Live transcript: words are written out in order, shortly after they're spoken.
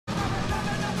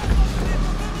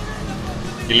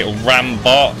You little ram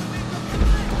bot.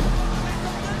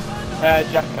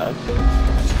 Jacko.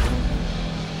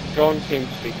 Go on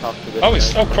TeamSpeak after this.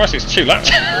 Oh, oh Christ, it's too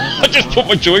late. I just put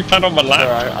my joypad on my lap.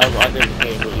 Alright, I didn't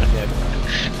hear what you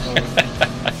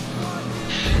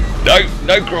said.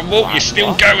 No grumble, you're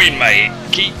still going, mate.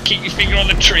 Keep your finger on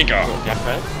the trigger.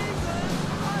 Jacko?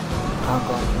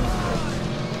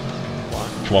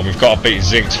 Come on, we've got to beat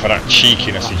Zinx for that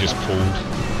cheekiness he just pulled.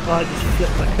 I just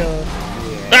flipped my car.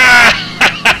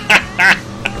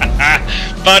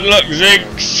 Bad luck,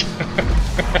 Zinx!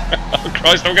 Oh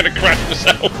Christ, I'm going to crash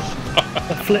myself.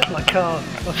 I flipped my car.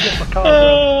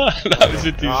 That was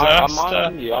a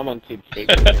disaster. I'm on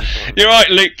TeamSpeak. You're right,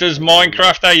 Luke does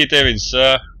Minecraft. How you doing,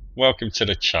 sir? Welcome to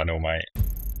the channel, mate.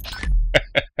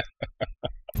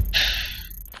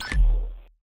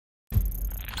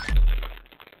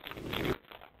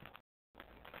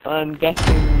 I'm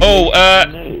guessing. Oh,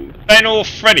 Ben or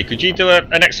Freddy, could you do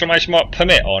an exclamation mark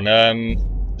permit on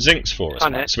Zinx for us,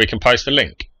 mate, so we can post a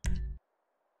link?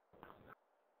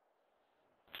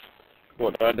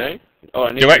 What do I do? Oh,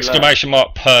 I need do to exclamation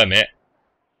mark permit.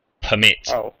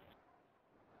 Oh.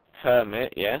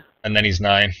 Permit, yeah. And then his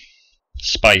name.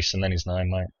 Space and then his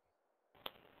name, mate.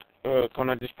 Oh,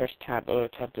 can't I just press tab? Oh,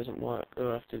 tab doesn't work.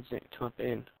 Oh, I have to type it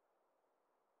in.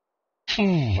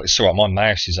 It's alright, my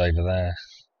mouse is over there.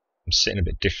 I'm sitting a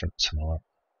bit different tonight.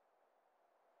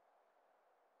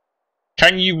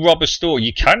 Can you rob a store?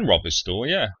 You can rob a store,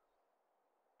 yeah.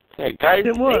 There you go. It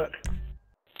didn't work.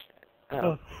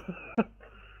 Oh.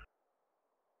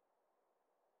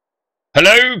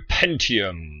 Hello,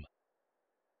 Pentium.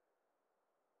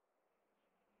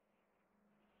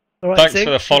 Right, thanks Zinx,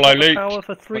 for the follow, Luke. Power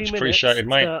for 3 Much minutes appreciated,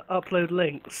 mate. to upload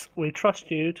links. We trust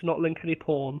you to not link any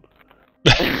porn.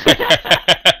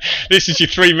 This is your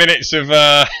 3 minutes of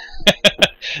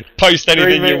post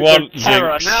anything you want,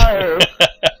 Zinx. No.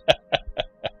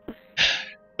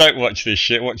 Don't watch this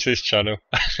shit. Watch this channel.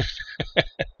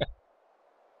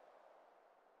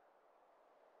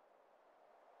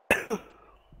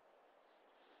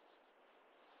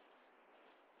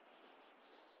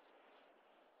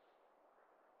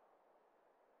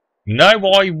 No,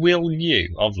 I will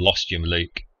you. I've lost you,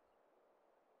 Luke.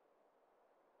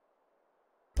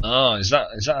 Oh, is that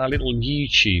our little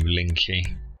YouTube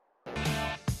linky?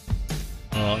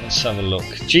 Oh, let's have a look.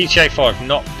 GTA 5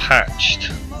 not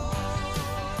patched.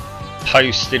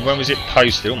 Posted. When was it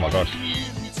posted? Oh my god.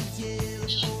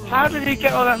 How did he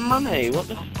get all that money? What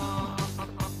the?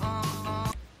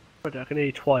 I can hear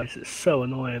you twice. It's so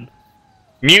annoying.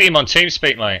 Mute him on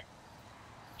TeamSpeak, mate.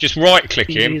 Just right click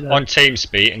him on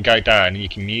TeamSpeak and go down and you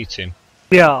can mute him.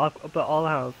 Yeah, but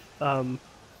I'll have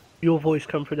your voice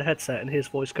come through the headset and his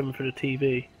voice coming through the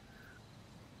TV.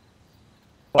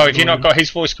 Oh, have you not got his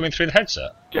voice coming through the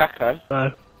headset? Jacko?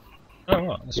 No. Oh,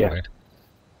 right, that's weird.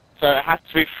 So it has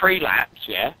to be 3 laps,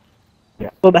 yeah? Yeah.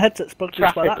 Well, the headset's plugged into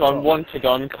my Traffic laptop. on, wanted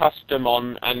on, custom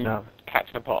on, and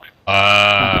catch the pot.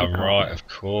 Ah, right, of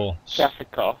course.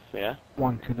 Traffic off, yeah?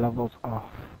 Wanted levels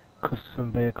off.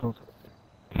 Custom vehicles,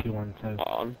 if you want to.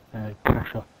 On.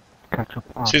 Catch up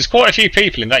on. So there's quite a few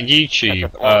people in that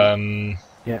YouTube.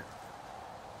 Yeah.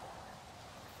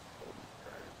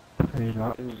 3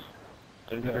 laps.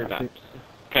 And 3 laps.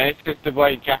 Okay, it's just the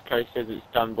way Jacko says it's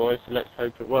done, boys, so let's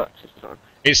hope it works this time.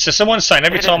 It's so someone's saying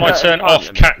every time I turn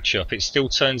off catch up, it still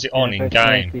turns it on in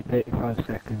game. 35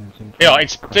 seconds. Yeah,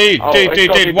 it's dude,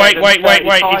 wait,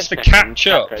 it's the catch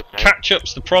up. Catch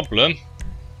up's the problem.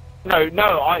 No.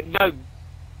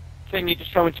 Thing you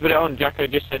just told me to put it on. Jacko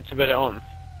just said to put it on.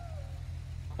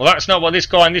 Well, that's not what this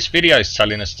guy in this video is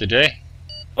telling us to do.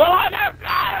 Well, I don't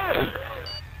know.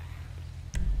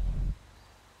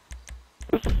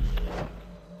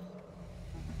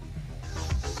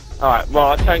 Alright, well,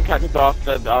 I'll try and catch up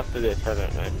after this, I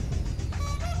don't know.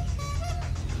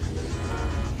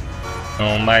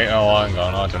 Oh, mate, hang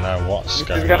on, I don't know what's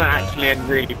going on. This is going to actually end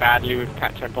really badly with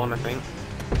catch up on, I think.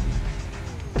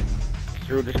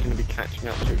 So we're all just going to be catching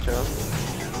up to each other.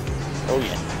 Oh,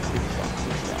 yeah. Good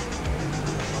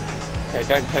stuff. Okay,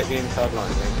 don't take the inside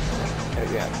line, then. Take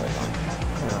the outside line.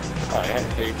 Oh, yeah,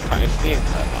 so you cut into the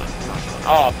inside line.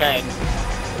 Oh, Ben.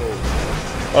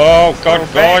 Oh god,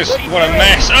 guys, what a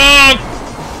mess!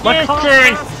 Oh, My car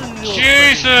fucking passed in your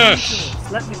Jesus!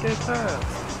 Let me go first.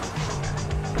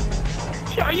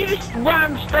 You just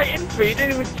rammed straight into me. You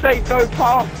didn't even say go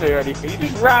past me or anything. You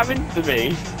just rammed into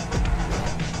me.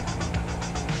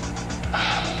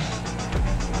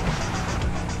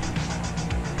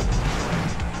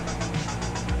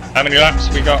 How many laps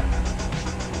have we got?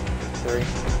 3.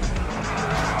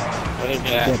 I didn't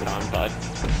get that time, bud.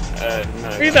 No.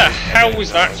 Who the hell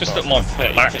was that just at my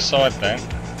backside then?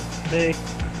 Me.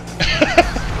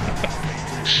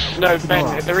 No,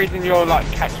 Ben, the reason you're like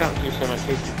catching up to you so much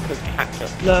is because catch up.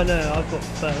 No, I've got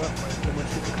better up on my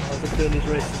supercars. I'm doing these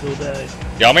races all day.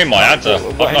 Yeah, I'm in my adder.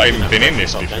 I've not even been in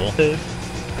this before. Two,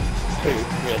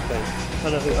 yeah, same. I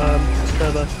know,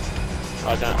 turbo.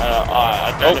 I don't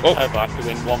have turbo, I have to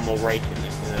win one more race in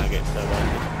this and then I get turbo.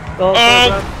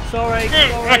 Oh, sorry.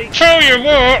 I tell you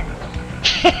what!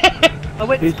 I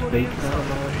went Who's to the speaking out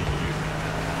loud?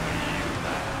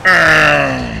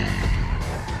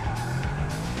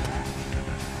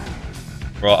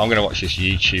 Right, I'm gonna watch this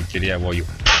YouTube video while you're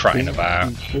prattling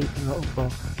about. This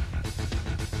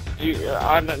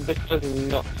does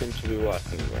not seem to be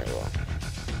working very well.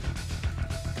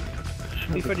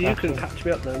 Hey Freddy, you couldn't catch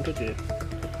me up then, could you?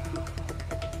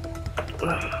 I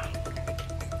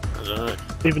don't know.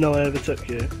 Even though I overtook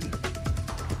you.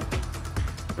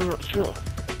 I'm not sure.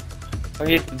 I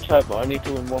need the turbo, I need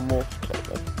to win one more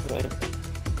turbo.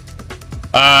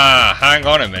 Ah, hang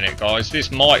on a minute, guys.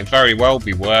 This might very well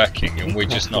be working, and we're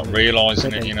just not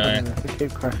realising it, you know. If we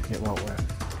keep crashing, it won't work.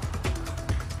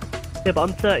 Yeah, but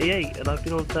I'm 38, and I've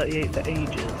been on 38 for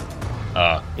ages.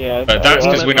 Ah, yeah, but that's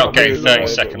because we're not getting really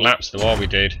 30-second laps, though, are we,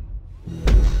 dude?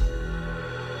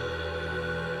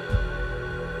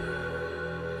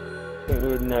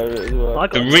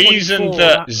 The reason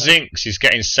that Zinx is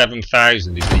getting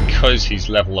 7,000 is because he's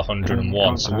level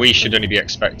 101, so we should only be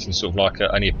expecting sort of like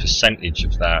only a percentage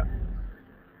of that.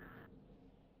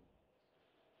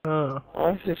 Oh.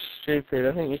 That's just stupid.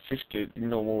 I think it's just do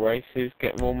normal races,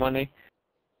 get more money.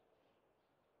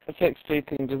 The XP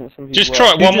thing doesn't seem to Just work.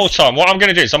 try it one more time. What I'm going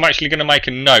to do is I'm actually going to make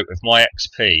a note of my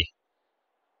XP.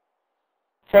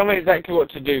 Tell me exactly what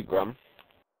to do, Grum.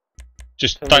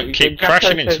 Just don't keep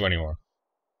crashing into anyone.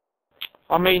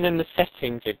 I mean in the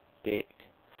settings, you dick.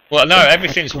 Well, no,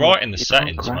 everything's right in the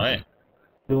settings, mate.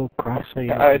 You'll crash, so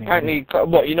you apparently,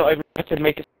 what, you're not even able to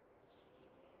make a...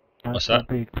 What's that?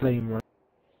 Be clean, right?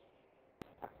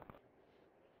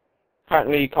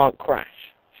 Apparently you can't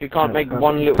crash. So you can't make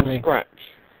one little scratch.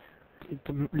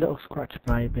 The little scratch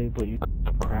maybe, but you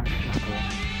can't crash.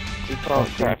 You can't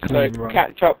crash. So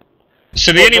catch up.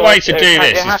 So the only way to do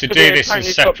this is to do this in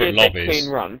separate lobbies.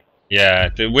 Run. Yeah,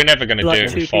 we're never going to Like do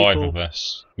it with 5 of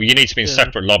us. Well, you need to be in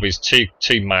separate lobbies, two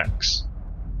max.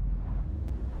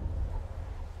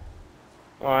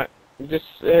 Alright, just,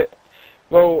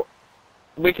 well,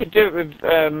 we could do it with,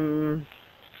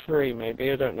 3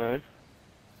 maybe, I don't know.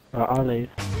 I'll leave.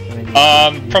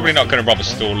 Probably not going to rob a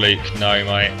store, Luke, no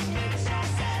mate.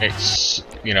 It's,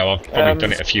 you know, I've probably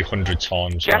done it a few hundred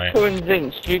times, mate. Jacko and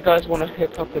Zinx, do you guys want to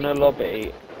hook up in a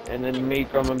lobby? And then me,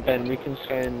 Grum and Ben, we can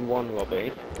stay in one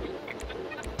lobby.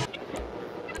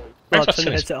 I'll turn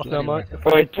the headset off now, Mike.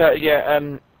 Wait, yeah,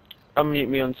 unmute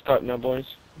me on Skype now, boys.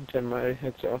 Turn my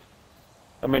headset off.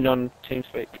 I mean on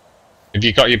TeamSpeak. Have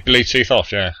you got your Bluetooth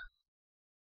off, yeah?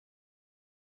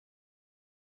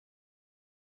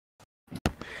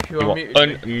 You are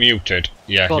unmuted.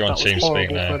 Yeah, God, you're on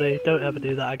TeamSpeak now. Freddy. Don't ever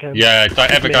do that again. Yeah, don't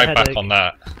ever go back on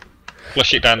that.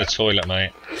 Flush it down the toilet,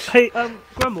 mate. Hey,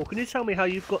 Grumble, can you tell me how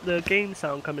you've got the game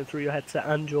sound coming through your headset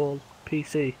and your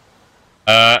PC?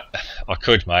 I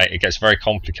could, mate. It gets very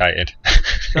complicated.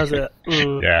 Does it?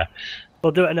 Yeah.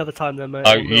 We'll do it another time then, mate.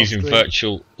 Oh, using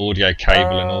virtual audio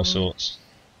cable and all sorts.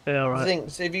 Yeah, alright.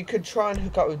 Zinx, if you could try and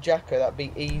hook up with Jacko, that'd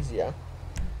be easier.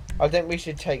 I think we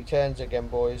should take turns again,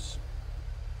 boys.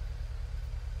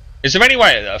 Is there any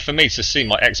way for me to see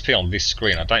my XP on this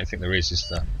screen? I don't think there is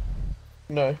there?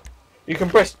 No. You can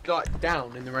press like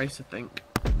down in the race, I think.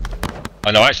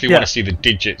 I know, I actually want to see the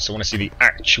digits. I want to see the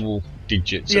actual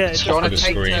digits at the top of the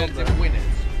screen.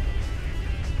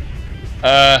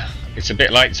 It's a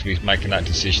bit late to be making that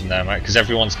decision now, mate, because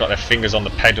everyone's got their fingers on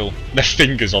the pedal. Their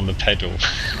fingers on the pedal.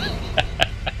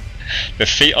 Their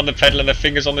feet on the pedal and their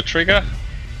fingers on the trigger.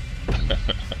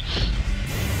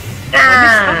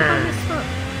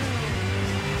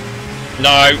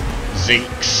 No,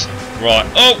 Zinx. Right.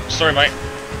 Oh, sorry, mate.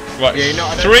 Right,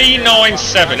 yeah,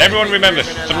 397. Everyone remember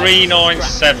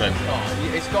 397.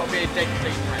 It's got to be a dead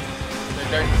clean race. So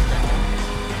don't.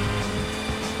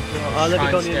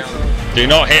 Do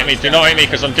not hit me. Do not hit me,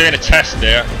 because I'm doing a test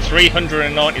here.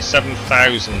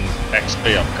 397,000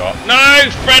 XP I've got. No,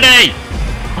 Freddy!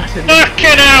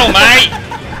 Fucking hell, mate!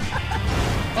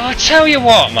 I tell you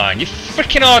what, man, you're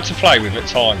freaking hard to play with at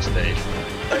times, dude.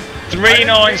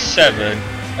 397,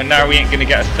 and now we ain't gonna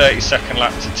get a 30-second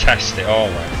lap to test it, are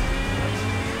we?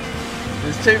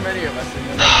 There's too many of us in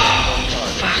the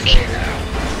fucking hell.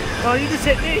 Oh, you just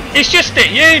hit me! It's just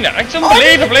hit you now, it's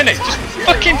unbelievable, isn't it? Just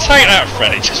fucking take that,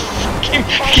 Freddy, just fucking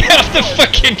get off the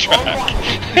fucking track!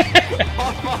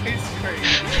 On my screen,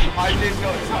 I did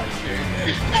not touch you.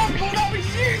 No, that was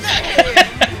you that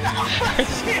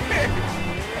hit!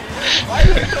 I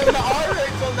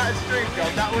looked on that street,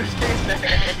 God, that was his name.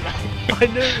 I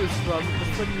knew it was from the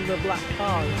front of the black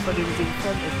car, and Freddie was in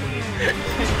front of me.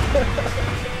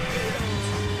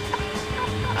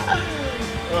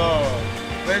 Oh,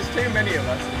 there's too many of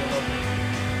us in the lobby.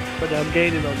 But I'm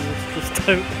gaining on you, just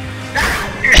don't.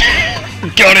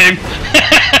 Got him!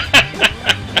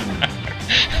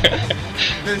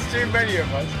 There's too many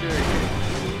of us doing it.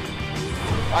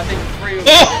 I think 3 of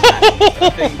us.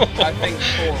 I think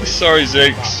 4. Sorry,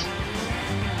 Ziggs.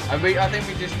 I think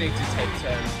we just need to take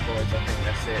turns, boys. I think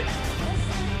that's it.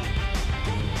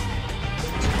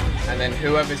 And then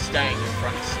whoever's staying in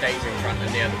front stays in front, and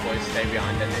the other boys stay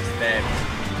behind. And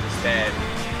it's their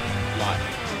like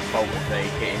fault if they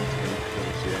get into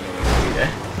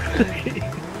it.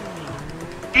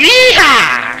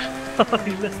 Yeehaw! Oh,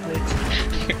 you missed me.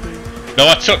 No,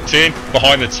 I tucked in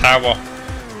behind the tower.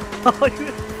 Oh, you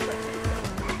missed me.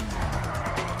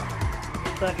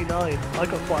 39. I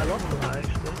got quite a lot from that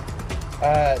actually.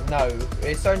 No,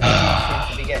 it's only you seem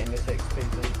to be getting this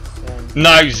XP.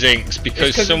 No, Zinks,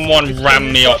 because someone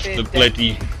ran me off the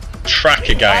bloody track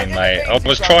again, mate. I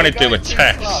was trying to do a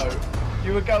test.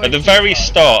 At the very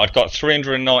start, I'd got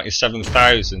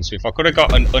 397,000, so if I could have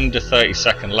got an under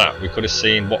 30-second lap, we could have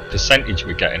seen what percentage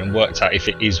we're getting and worked out if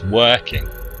it is working.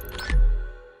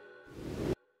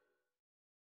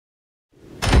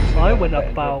 I went up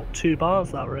about 2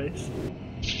 bars that race.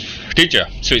 Did you?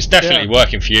 So it's definitely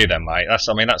working for you then, mate. I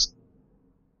mean, that's...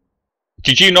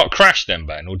 Did you not crash then,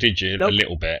 Ben, or did you? Nope. A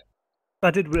little bit? I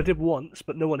did once,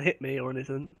 but no one hit me or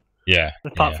anything. Yeah.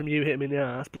 Apart from you hitting me in the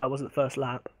ass, but that wasn't the first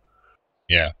lap.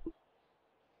 Yeah.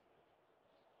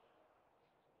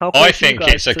 I think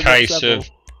it's a case of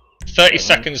 30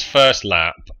 seconds first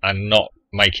lap and not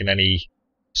making any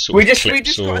sort of clips. We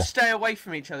just got to stay away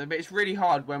from each other, but it's really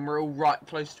hard when we're all right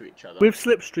close to each other. With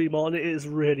Slipstream on, it is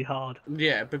really hard.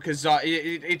 Yeah, because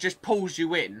it just pulls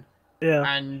you in. Yeah.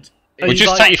 And well,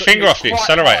 just take your finger off the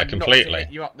accelerator completely.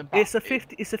 It's a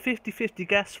 50-50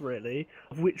 guess really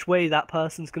of which way that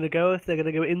person's going to go, if they're going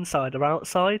to go inside or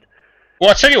outside. Well,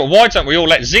 I tell you what, why don't we all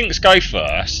let Zinks go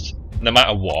first, no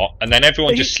matter what, and then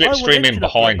everyone just slipstream in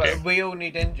behind him. But we all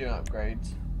need engine upgrades.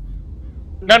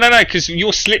 No, because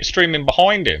you're slipstreaming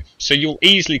behind him, so you'll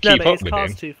easily keep up with him.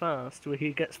 His car's too fast, where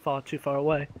he gets too far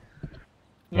away.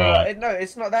 Right. No,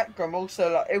 it's not that, Grum.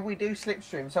 Also, like, if we do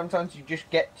slipstream, sometimes you just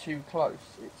get too close.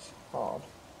 It's hard.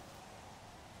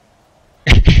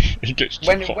 It gets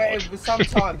too hard.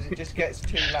 Sometimes it just gets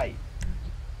too late.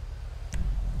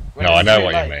 No, I know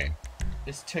what you mean.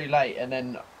 It's too late, and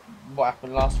then what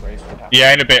happened last race would happen.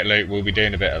 Yeah, in a bit, Luke, we'll be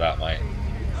doing a bit of that, mate.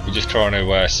 We're just trying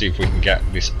to see if we can get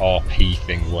this RP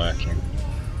thing working.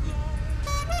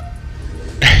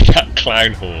 That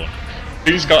clown horn.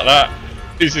 Who's got that?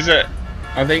 Is it?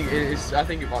 I think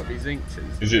it might be Zinks.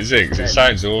 Is it Zinks? It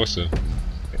sounds awesome. Oh,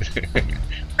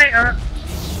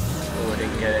 I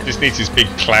didn't get it. Just needs his big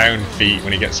clown feet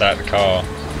when he gets out of the car.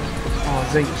 Oh,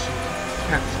 Zinks.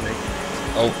 Catch me.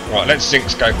 Oh, right, let's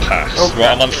Zinks go past. Oh,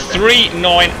 right, I'm on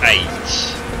 398.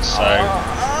 So.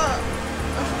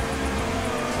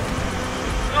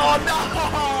 Oh no!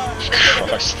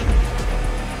 Christ.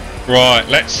 Right,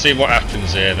 let's see what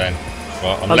happens here then.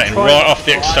 Right, I'm letting trying right off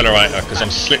the accelerator because I'm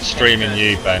slipstreaming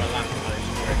you, Ben.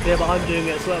 Yeah, but I'm doing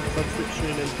it as well because I'm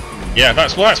slipstreaming. Yeah,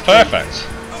 that's perfect.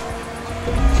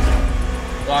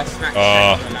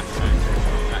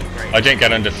 I didn't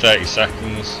get under 30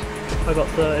 seconds. I got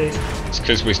 30. It's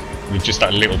because we're just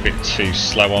that little bit too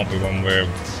slow, aren't we, when we're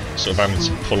sort of having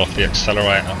to pull off the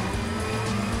accelerator.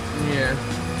 Yeah,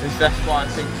 that's why I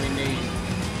think we need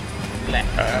left.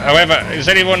 However, has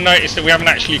anyone noticed that we haven't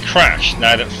actually crashed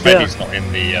now that Freddy's not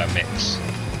in the mix?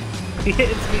 He hit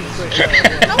into me straight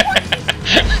away.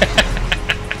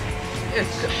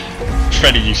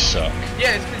 Freddy, you suck.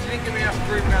 Yeah, it's because you didn't give me enough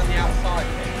room around the outside.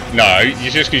 No,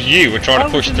 it's just because you were trying to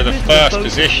push to the first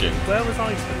position. Where was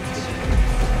I supposed to be?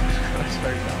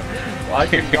 I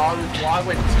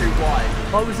went too wide.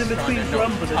 I was in between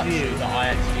Grumble and you. That I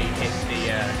actually hit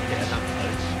a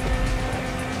lamppost.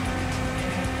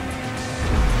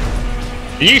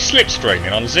 Are you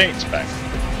slipstreaming on Zinks, Ben?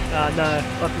 No,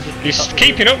 I can just. You're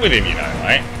keeping up with him, you know,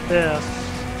 right? Yeah.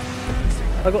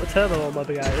 I got a turbo on my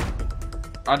big A.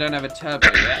 I don't have a turbo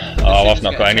yet. Oh, I've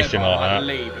not got anything like that. I'll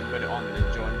leave and put it on and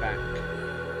then join back.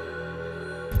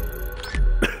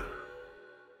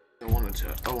 I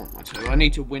want my turbo. I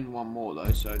need to win one more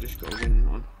though, so I just got to win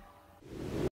one.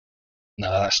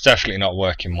 No, that's definitely not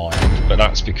working my end, but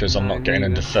that's because I'm not getting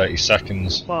under 30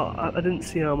 seconds. Well, I didn't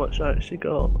see how much I actually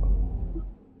got.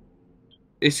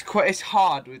 It's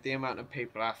hard with the amount of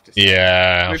people I have to see.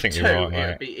 Yeah, I with think two, you're right, mate.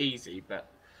 It'd be easy, but...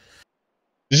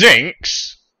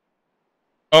 Zinks?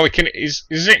 Oh, we can. Is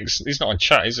Zinx? He's not on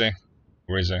chat, is he?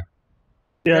 Or is he? Yeah, I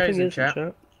Yeah, think he's in he's in chat.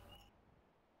 chat.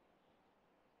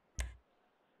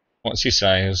 What's he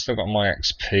saying? I've still got my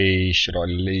XP. Should I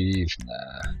leave?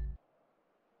 Nah.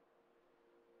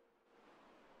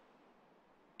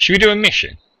 Should we do a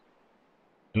mission?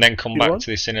 And then come You back want?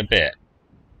 to this in a bit?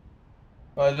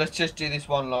 Right, let's just do this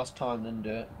one last time, then do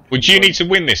it. Would you need to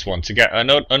win this one to get an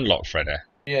unlock, Freddy?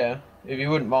 Yeah, if you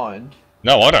wouldn't mind.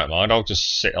 No, I don't mind. I'll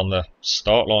just sit on the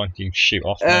start line. You shoot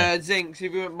off. Zinx, if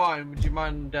you wouldn't mind, would you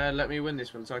mind let me win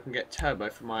this one so I can get turbo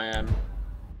for my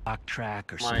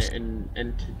track or my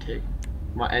entity,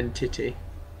 my entity.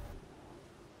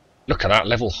 Look at that,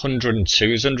 level 102.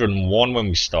 It was 101 when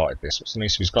we started this. What's the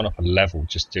news? He's gone up a level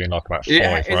just doing like about 5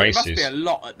 races. It must be a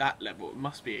lot at that level. It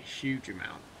must be a huge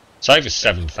amount. It's over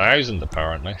 7,000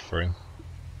 apparently for him.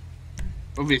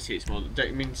 Obviously, it's more. Don't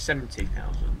you mean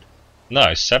 70,000?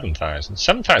 No, 7,000.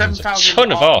 7,000's a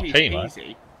ton of RP, mate.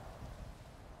 Easy.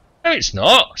 No, it's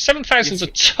not. 7,000's a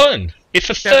ton. It's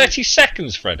for 30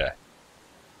 seconds, Freddy.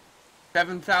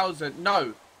 7,000.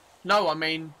 No, I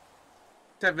mean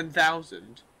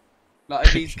 7,000. Like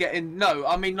if he's getting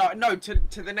I mean like no to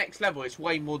the next level, it's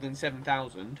way more than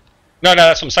 7,000. No,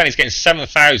 that's what I'm saying. He's getting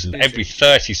 7,000 every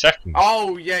 30 seconds.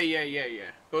 Oh yeah.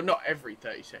 Well, not every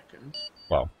 30 seconds.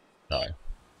 Well, no.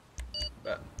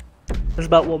 But It's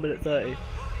about 1 minute 30.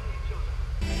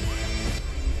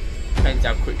 depends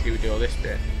how quickly we do all this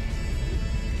bit.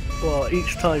 Well,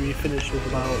 each time you finish with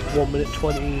about 1 minute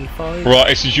 25. Right,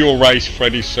 this is your race,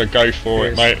 Freddy, so go for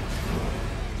it, mate.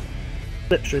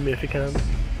 Slipstream me if you can.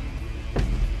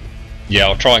 Yeah,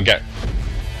 I'll try and get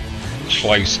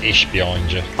close-ish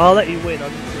behind you. I'll let you win. I'm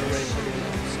just gonna race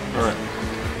anyway. Alright.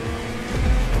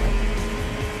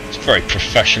 It's very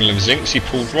professional of Zinx. He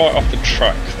pulled right off the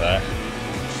track there.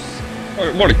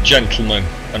 What a gentleman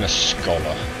and a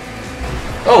scholar.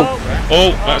 Oh!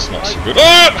 Oh, that's not so good.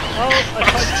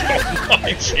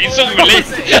 It's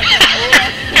unbelievable.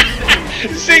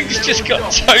 Zinx just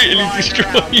got totally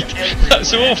destroyed.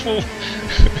 That's awful.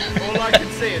 All I can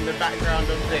see in the background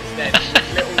of this then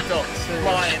is little dots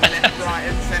flying left, right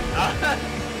and centre.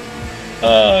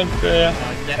 Oh dear.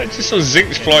 I just saw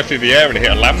Zinx fly through the air and hit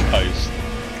a lamppost.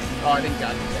 Oh, I didn't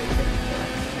get it.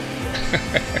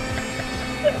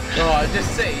 Oh, I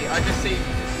just see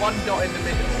one dot in the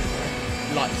middle,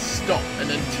 like stop, and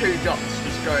then 2 dots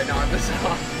just going either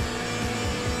side.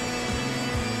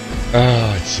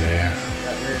 Oh dear.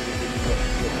 That really got.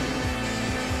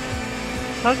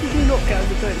 How did you not get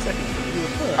under 30 seconds? You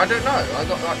were first. I don't know. I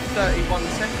got like 31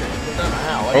 seconds. I don't know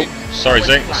how. Oh, sorry,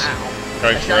 Zinx.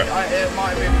 Go for it. It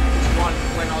might have been one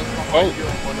when I was behind you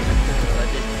on one of the things I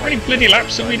did. How many bloody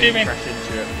laps are we doing? Crash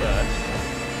into it first.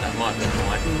 That might have been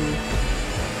why.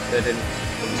 I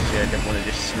didn't want to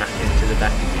just smack into the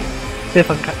back of you. See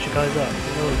if I can catch you guys up.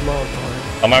 You know, it's miles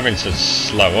behind. I'm having to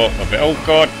slow up a bit. Oh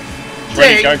god.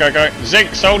 Ready, go.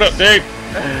 Zinx, hold up, dude.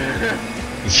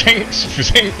 Zinx,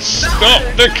 stop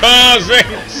the car,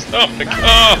 Zinx, stop the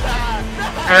car.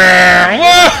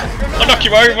 I'll knock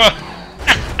you over.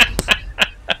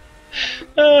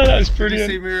 Oh, that's Did brilliant.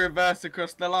 you see me reverse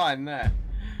across the line there?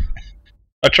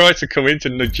 I tried to come in to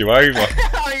nudge you over.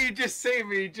 Oh, you just see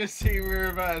me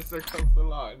reverse across the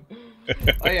line. Oh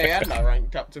yeah, you had that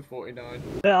ranked up to 49.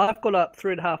 Yeah, I've got up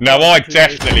 3.5. No, I bars in 2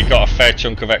 definitely races. got a fair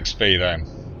chunk of XP then.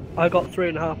 I got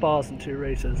 3.5 bars in 2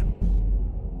 races.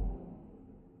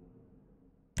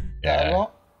 Yeah,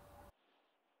 What?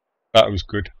 that was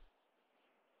good.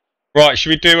 Right, should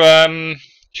we do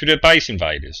a base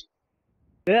invaders?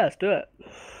 Yeah, let's do it.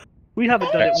 We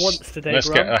haven't done it Let's- once today, let's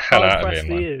Grant. get the hell How out of impressed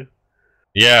here, are man. you?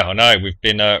 Yeah, I know. We've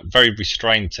been very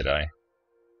restrained today.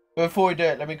 Before we do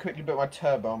it, let me quickly put my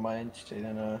turbo on my entity,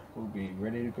 then we'll be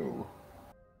ready to go.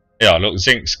 Yeah, look,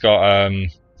 Zink's got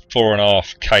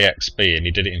 4.5k XP and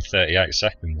he did it in 38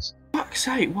 seconds. Fuck's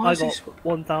sake, why I is got this?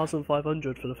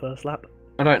 1,500 for the first lap.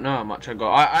 I don't know how much I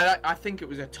got. I think it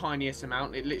was a tiniest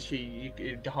amount. It literally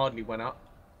it hardly went up.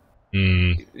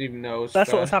 Hmm. Even though it was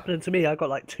That's what was first. happening to me. I got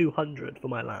like 200 for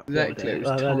my lap. the other Exactly, day. it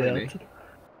was earlier. tiny.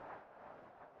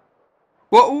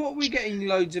 What are we getting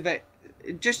loads of it?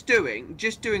 Just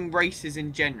doing races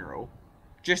in general.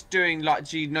 Just doing like,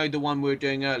 do you know the one we were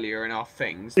doing earlier in our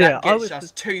things? That Yeah, I gets was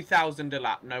us 2,000 a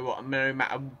lap.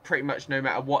 Pretty much no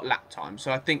matter what lap time.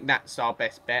 So I think that's our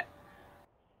best bet.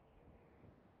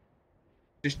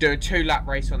 Just do a 2-lap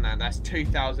race on that. That's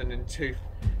 2,000 and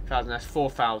 2,000. That's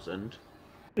 4,000.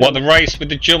 What, the race with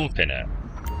the jump in it?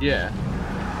 Yeah.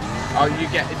 Oh, you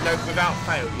get no without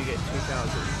fail. You get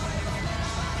 2,000.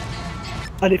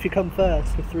 And if you come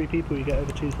first with 3 people, you get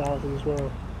over 2,000 as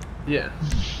well. Yeah.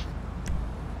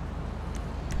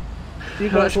 You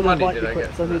How guys much want to money invite did me I quick,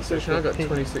 get so I from need that to session? I got pee.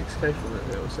 26k from that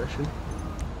little session. How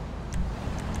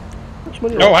much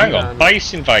money? Oh, hang no, on. no.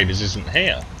 Base Invaders isn't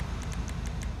here.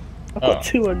 I've Oh. got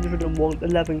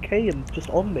 211k just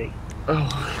on me. Oh,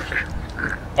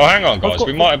 Oh, hang on, I've guys. got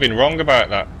We might have been wrong about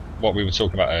that. What we were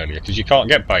talking about earlier, because you can't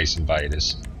get Base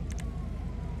Invaders.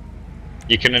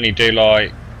 You can only do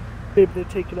like Maybe they're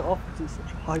taking it off because it's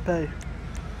such a high pay.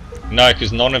 no,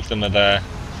 because none of them are there.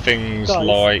 Things Guys,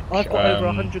 like I've got over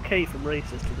 100k from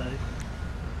races today.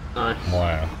 nice.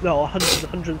 wow. No,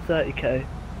 130k.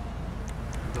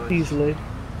 Nice. Easily.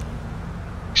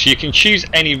 So you can choose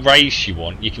any race you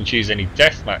want. You can choose any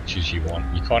death matches you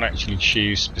want. You can't actually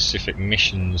choose specific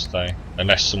missions though,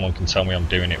 unless someone can tell me I'm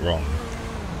doing it wrong.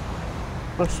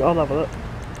 I'll have a look.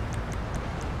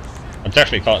 I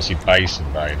definitely can't see Base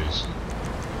Invaders.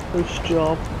 Post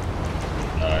job.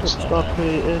 No, it's Start not there.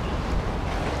 created.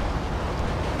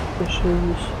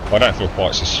 Missions. Well, I don't feel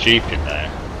quite so stupid now.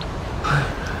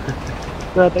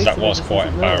 No, 'Cause that basically was this quite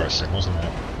isn't there. embarrassing, wasn't it?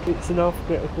 It's in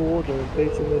alphabetical order, and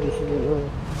basically this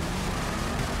isn't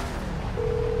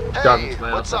there. Driving to my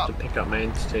house, I have to pick up my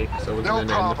entity because I wasn't in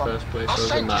it in the first place. I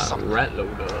was in that rat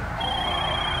loader.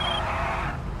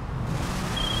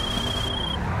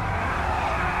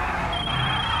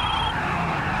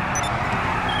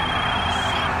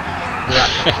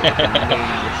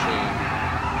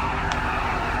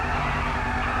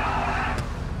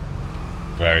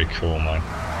 Very cool, man.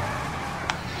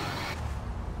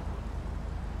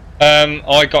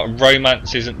 I got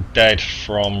Romance Isn't Dead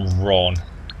from Ron.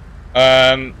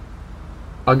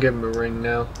 I'll give him a ring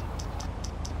now.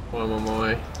 While I'm on my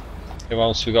way. Who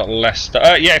else we got? Lester.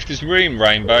 Yeah, if there's room,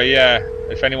 Rainbow. Yeah,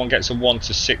 if anyone gets a 1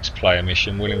 to 6 player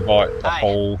mission, we'll invite the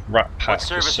whole Rat Pack. What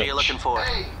service are you looking for?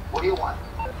 Hey, what do you want?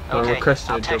 I'm Okay,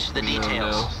 requesting I'll a job text you the from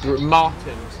now. details.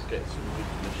 Martin's get some good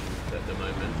missions at the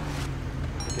moment.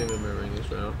 I'll give him a ring as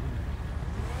well.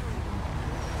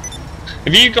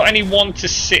 Have you got any 1 to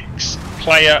 6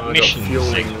 player got mission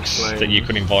Fueling the things Flame. that you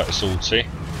could invite us all to?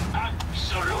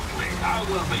 Absolutely, I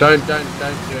will be. Don't do it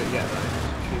yet though.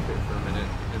 Just keep it for a minute.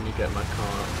 Let me get my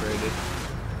car upgraded.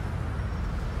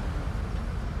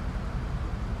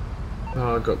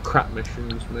 Oh, I've got crap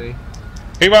missions, me.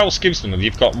 Who else gives them?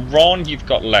 You've got Ron, you've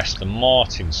got Lester.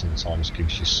 Martin sometimes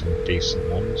gives you some decent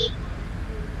ones.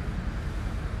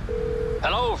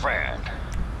 Hello, friend.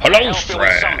 Hello, Help you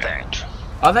with friend. something.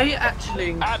 Are they actually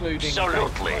including?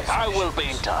 Absolutely, I will be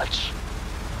in touch.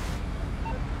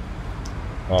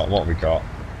 Right, what we got?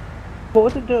 What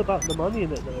would they do about the money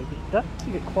in it though? You'd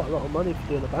actually get quite a lot of money for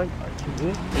doing a bank heist, wouldn't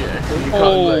you? Yeah, you can't.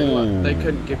 Oh. They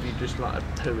couldn't give you just like a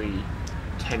pooey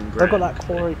 10 grand. I got that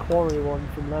quarry one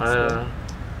from Leicester.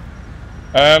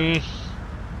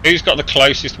 Who's got the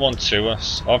closest one to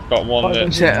us? I've got one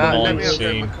that's let me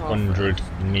upgrade my car 1900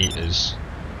 meters.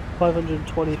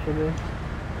 520 for me.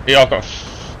 Yeah, I've got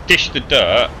Dish the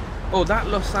Dirt. Oh, that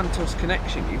Los Santos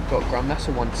connection you've got, Graham, that's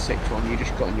a 1 to 6 one you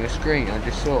just got on your screen, I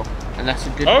just saw. And that's a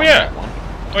good Oh, one, yeah. that one.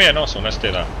 Oh yeah, nice one, let's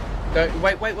do that. Don't,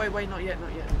 wait, not yet.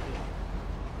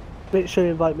 Make sure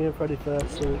you invite me and Freddy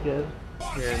first so we get in.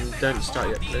 Yeah, and don't start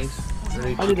yet, please. I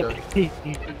need a pee.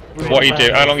 What you do?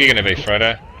 How long are you going to be,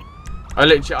 Freddo? I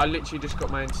literally just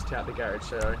got my entity out of the garage,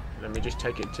 so let me just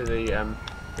take it to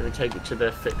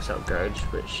the fix-up garage,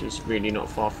 which is really not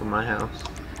far from my house.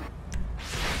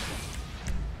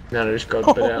 Now I just got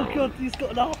to put it out. Oh god, he's got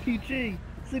an RPG!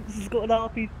 Six has got an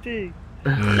RPG!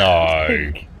 No.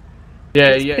 Pink.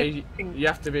 Yeah, you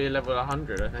have to be a level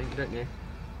 100, I think, don't you?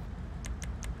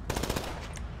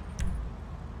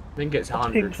 I think it's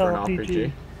 100 for an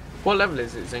RPG. What level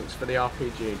is it, Zinx, for the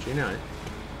RPG, do you know?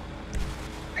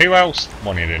 Who else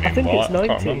wanted an I think invite? it's I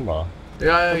can't 90. remember.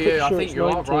 Yeah, pretty I sure think it's you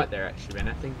are 90. right there, actually, Ben.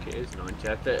 I think it is 90.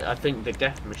 I think the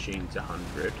death machine's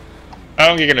 100. How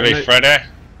long are you going to be, Freddo?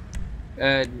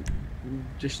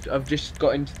 I've just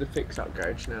got into the fix-up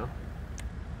garage now.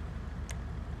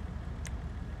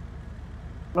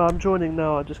 Well, I'm joining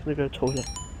now, I'm just gonna go toilet.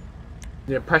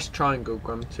 Yeah, press triangle,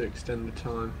 Graham, to extend the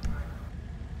time.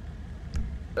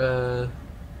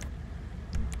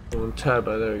 On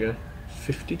turbo, there we go.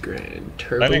 50 grand,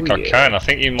 turbo. I don't think I can. I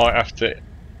think you might have to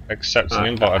accept an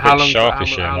invite a how bit long,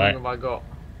 sharpish how here, long mate. have I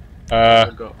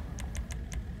got?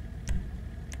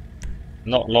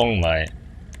 Not long, mate.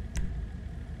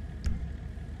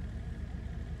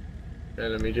 Yeah,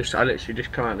 let me just. I literally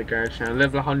just come out of the garage now.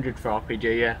 Level 100 for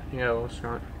RPG. Yeah, that's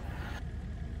right.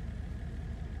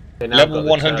 Yeah, now I've Level got the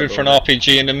 100 turbo for an on it.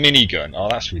 RPG and a minigun. Oh,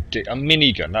 that's ridiculous. A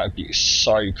minigun, that would be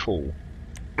so cool.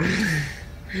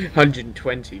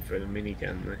 120 for the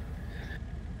minigun, though.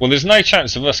 Well, there's no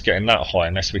chance of us getting that high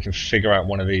unless we can figure out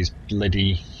one of these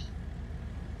bloody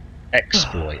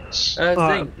exploits.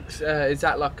 Zinx, is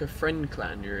that like a friend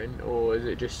clan you're in, or is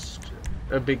it just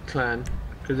a big clan?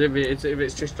 Because if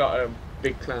it's just like a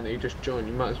big clan that you just joined,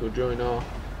 you might as well join our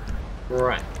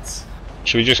rats.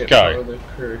 Should we just Get go? part of the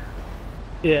crew.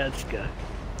 Yeah, let's go.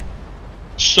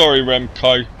 Sorry,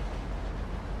 Remco.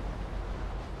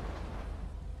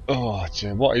 Oh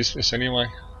dear, what is this anyway?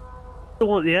 I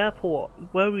want the airport,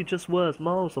 where we just were, is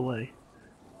miles away.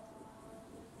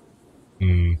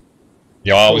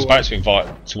 Yeah, I was about to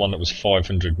invite to one that was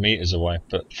 500 metres away,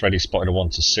 but Freddie spotted a 1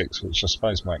 to 6, which I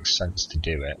suppose makes sense to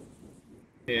do it.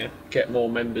 Yeah, get more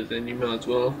members in, you might as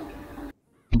well.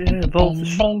 Yeah, involve the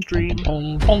stream. Yeah,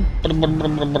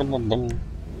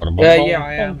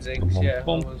 I am Zinx, yeah.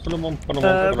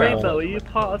 Rainbow, are you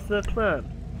part of the clan?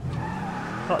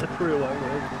 Part of the crew, whatever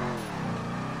it is.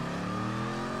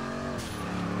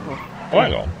 Oh,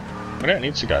 hang on. We don't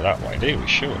need to go that way, do we?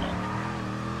 Surely.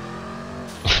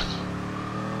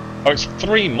 Oh, it's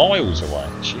 3 miles away.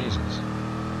 Jesus.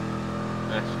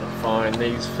 That's not fine,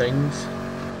 these things.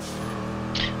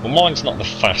 Well, mine's not the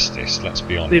fastest, let's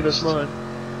be honest. Neither's mine.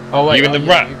 Oh wait, You in the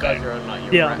rat, you guys though? are on like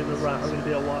your Yeah, rats. I'm in the rat, I'm gonna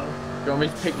be a while. Do you want me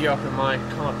to pick you up in my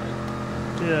car then?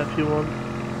 Yeah, if you want.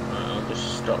 I'll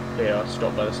just stop here, I'll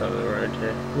stop by the side of the road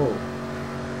here. Whoa.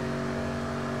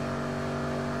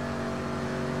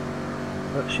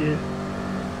 That's you.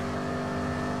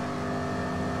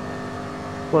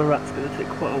 My rat's gonna take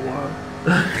quite a while.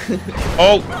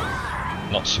 Oh!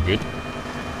 Not so good.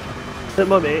 Don't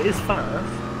mind me, it is fast,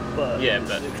 but Yeah,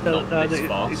 but not this the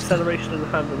fast. acceleration and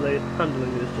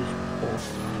handling is just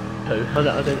awful. Who?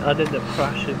 I'd end up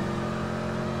crashing.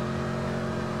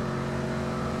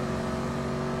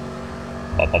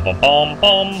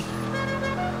 Ba-ba-ba-bom-bom.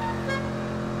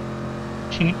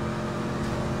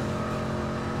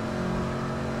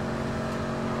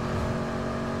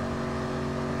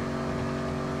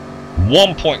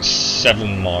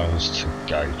 1.7 miles to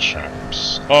go,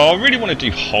 chaps. Oh, I really want to do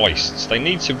heists. They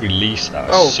need to release that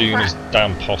as soon as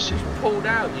damn possible. Pulled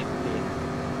out, you did.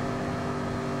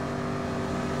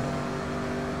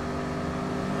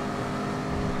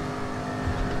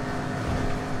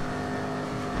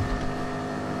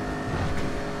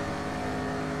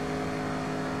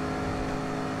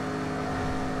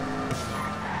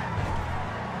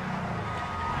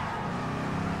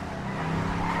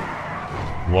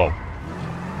 Whoa.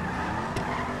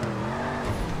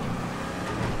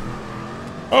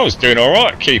 I was doing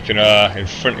alright keeping in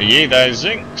front of you there,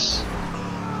 Zinx.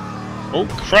 Oh,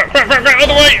 crap,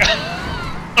 other way!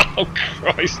 Oh,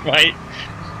 Christ, mate.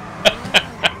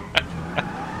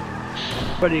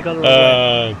 Freddie, you got the wrong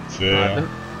way. Oh, dear.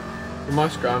 My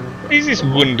scrum. Who's this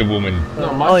Wonder Woman? No,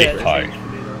 Oh my yeah, dick that's pipe. for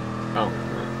me now.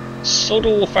 Oh. Sod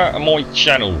off out of my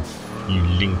channel, you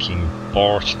linking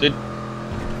bastard.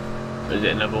 Is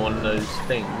it another one of those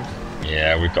things?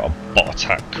 Yeah, we've got a bot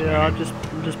attack coming. Yeah, I'm just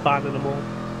banning them all.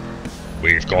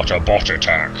 We've got a bot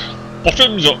attack.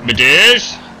 Bottoms up, my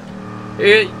dears!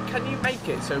 Can you make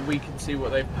it so we can see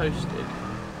what they've posted?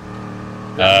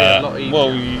 That'd be a lot easier.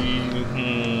 Well,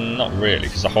 not really,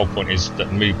 because the whole point is that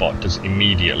MooBot does it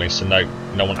immediately, so no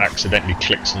one accidentally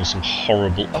clicks on some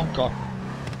horrible,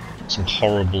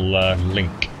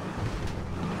 link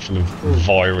full of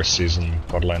viruses and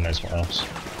God alone knows what else.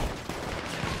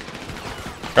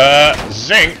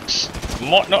 Zinx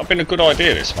might not have been a good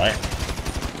idea, this, mate.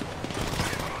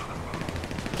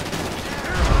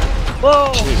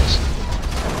 Whoa! Jesus.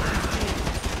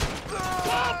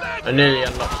 I nearly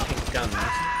unlocked pink guns.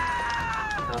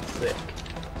 How sick.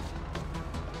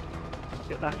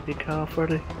 Get back in your car,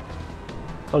 Freddie.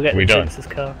 I'll get We done? Zinx's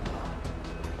car.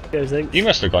 Go, Zinx. You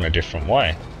must have gone a different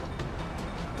way.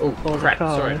 Oh Oh, the crap,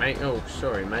 car, sorry eh? mate. Oh,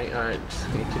 sorry mate. Alright, just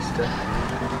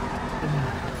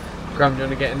Grum, do you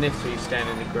want to get in this or are you staying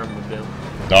in the Grummobile?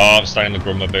 No, I'm staying in the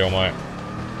Grummobile, mate.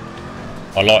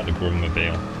 I like the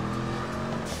Grummobile.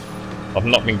 I've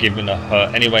not been giving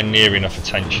her anywhere near enough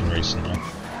attention recently.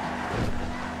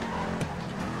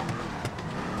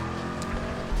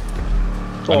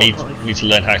 I need to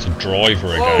learn how to drive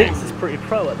her again. Zinx is pretty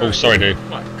pro at that. Oh, sorry, dude.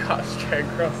 Might cut straight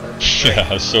across that. Yeah,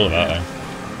 I saw that. Eh?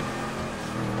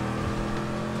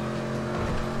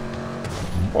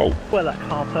 Whoa. Well, that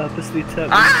car purposely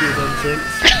turned into you then,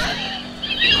 Zinx.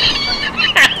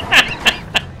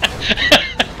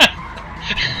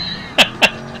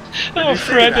 Oh,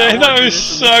 Freddie, that was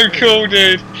so cool,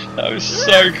 dude. That was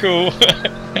so cool.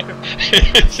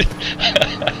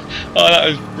 Oh, that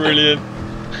was brilliant.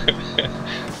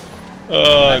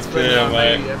 Oh dear,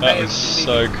 mate. That was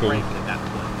so cool.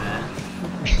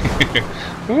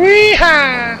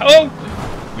 Wee-ha!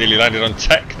 Oh! Nearly landed on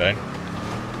tech then.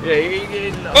 Yeah,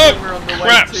 you Oh, we were on the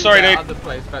crap, way to sorry, that dude. other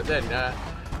place back then.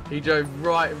 He drove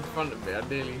right in front of me. I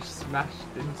nearly smashed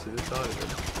into the side of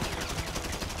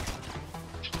him.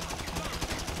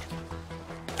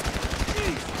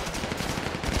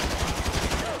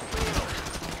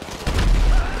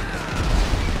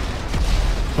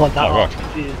 God, that Oh, right.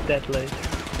 RPG is deadly.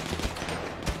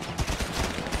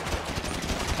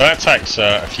 So that takes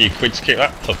a few quid to keep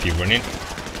that puppy running.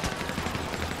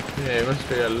 Yeah, it must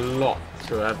be a lot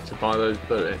to have to buy those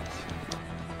bullets.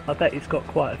 I bet he's got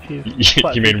quite a few.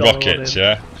 You mean rockets,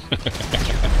 yeah?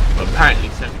 Well, apparently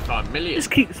 75 million.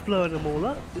 Just keeps blowing them all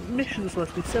up. The missions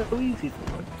must be so easy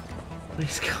for him.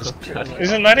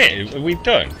 Isn't that it? Are we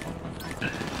done?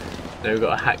 No, we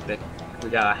gotta hack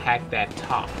that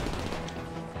top.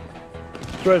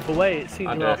 Drove away, it's seen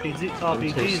I an know. RPGs I'm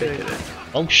too sick in of it. it.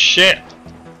 Oh shit!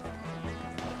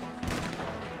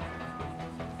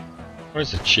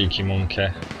 Where's the cheeky monkey?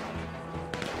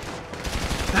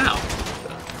 Now.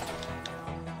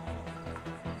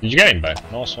 Did you get him, Ben?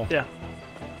 Nice one. Yeah.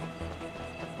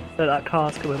 So that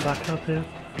car's coming back up here.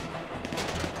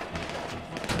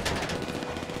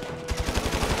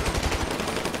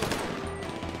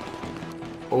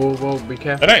 Oh, well, be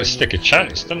careful. They don't stick a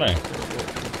chance, do they?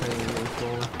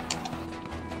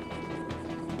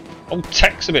 Oh,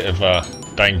 Tech's a bit of a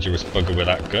dangerous bugger with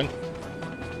that gun.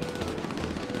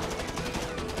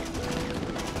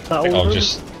 I think I'll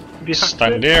just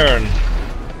stand here and...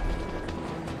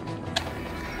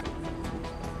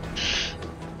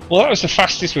 Well, that was the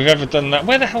fastest we've ever done that.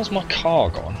 Where the hell's my car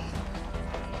gone?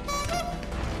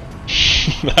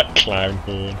 That clown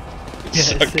horn. It's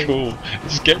so cool. It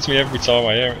just gets me every time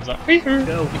I hear it. It's like,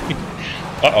 Go.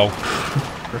 uh-oh.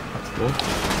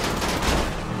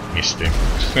 Missed him.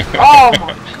 Oh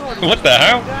my god! What the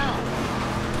hell?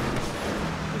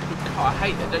 Oh, I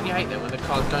hate that. Don't you hate that when the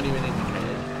cars don't even indicate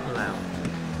it? Wow.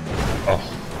 Oh,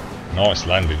 nice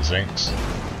landing, Zinks.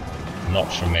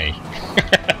 Not for me.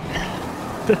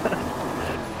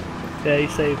 Yeah, he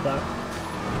saved that.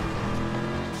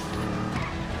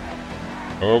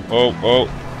 Oh, oh, oh.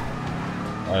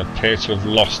 I appear to have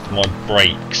lost my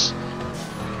brakes.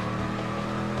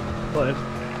 Got him.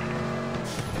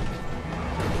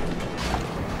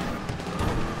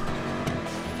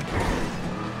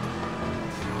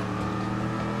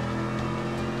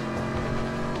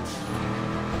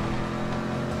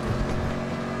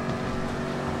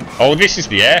 Oh, this is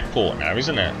the airport now,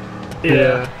 isn't it?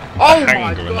 Yeah. Oh The my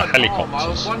hangar and the god! helicopters. I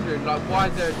was wondering, like, why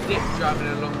is there a dick driving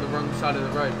along the wrong side of the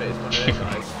road? But it's one of their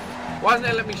guys. Why doesn't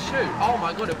it let me shoot? Oh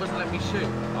my god, it wasn't letting me shoot.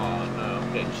 Oh no,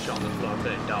 I'm getting shot on the floor. I'm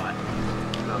gonna die.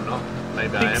 No, I'm not.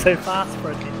 Maybe I am. He's so fast,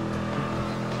 Freddy.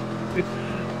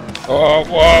 Oh,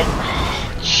 whoa.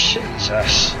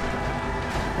 Jesus.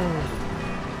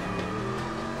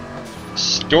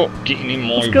 Stop getting in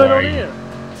my What's going on way. here?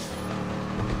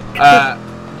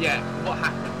 Yeah, what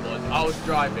happened was I was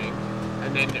driving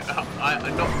and then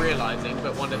I'm not realising,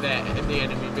 but one of the enemy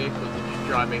vehicles was just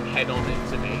driving head on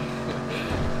into me.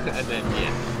 And then,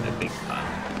 yeah, a big car.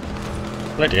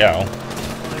 Bloody hell.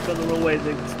 I've gone the wrong way,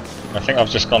 Zinks. I think I've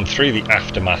just gone through the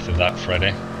aftermath of that,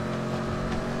 Freddy.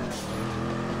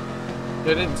 I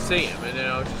didn't see him and then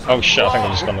I was just Oh like, shit, I think I've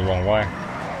 "Whoa!" just gone the wrong way.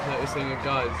 Noticing a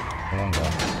guy's... Wrong way.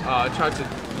 Oh, I tried to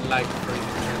lag through the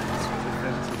fence with the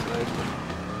fence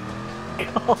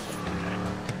open. God.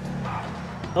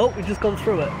 Oh, we've just gone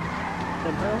through it.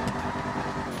 Somehow.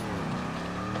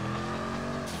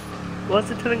 Why is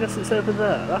it telling us it's over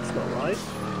there? That's not right.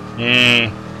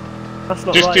 That's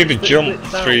not Just right. do the It's jump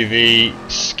glitched out. through the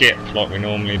skip like we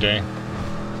normally do.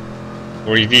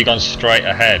 Or have you gone straight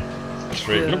ahead?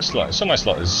 Through? It Yeah. looks like, it's almost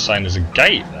like there's the same as a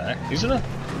gate there, isn't it?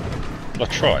 I'll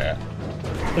try it.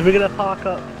 Are we going to park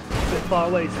up a bit far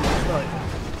away so it's night?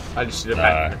 I just should have No,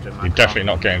 backed into my you're car. definitely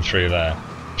not getting through there.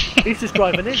 He's just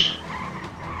driving in.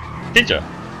 Did you?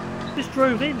 Just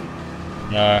drove in.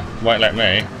 No, won't let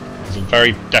me. There's a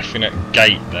very definite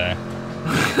gate there.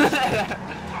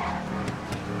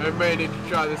 I may need to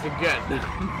try this again.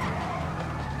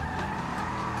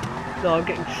 No, I'm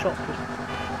getting shot.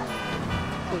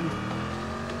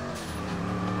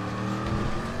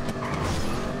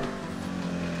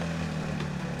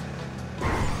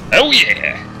 Oh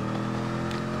yeah!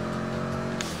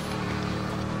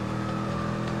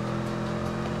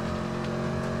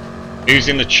 Who's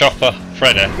in the chopper?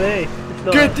 Freddy. Me. It's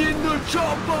not, Get in the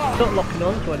chopper! it's not locking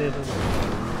on to any of them.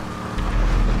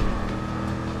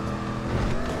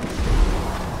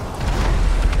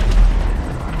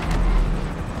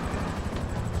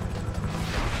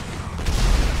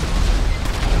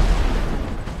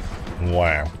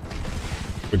 Wow.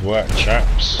 Good work,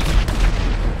 chaps.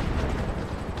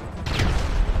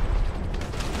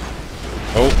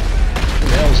 Oh, what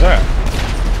the hell's that?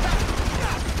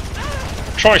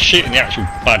 try shooting the actual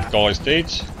bad guys,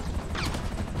 dudes.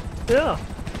 Yeah.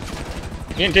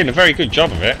 You ain't doing a very good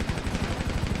job of it.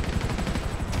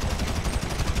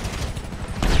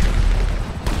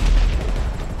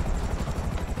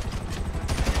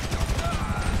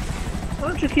 Why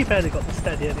don't you keep helicopter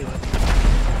steady anyway?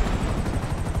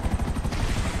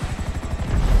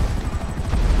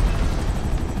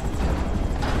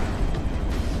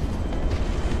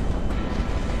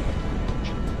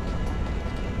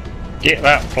 Get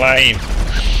that plane!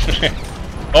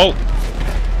 Oh!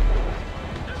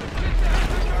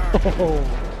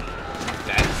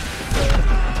 Dead.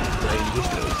 No, you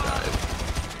just really started.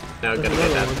 Now we're gonna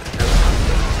get that.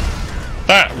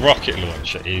 That rocket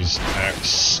launcher is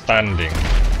outstanding.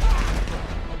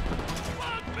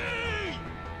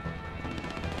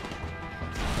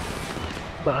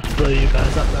 Might have to blow you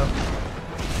guys up now.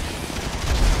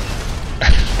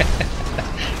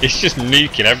 It's just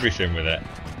nuking everything with it.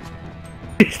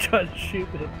 He's trying to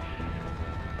shoot me.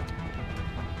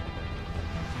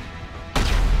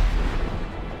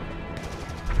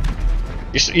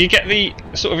 You get the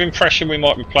sort of impression we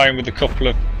might be playing with a couple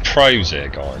of pros here,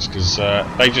 guys, because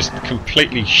they just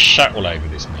completely shat all over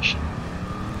this mission.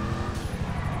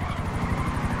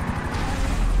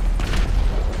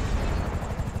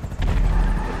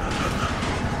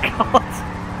 God!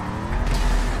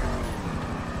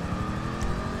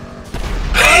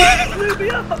 Blew me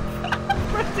up!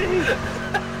 Freddy!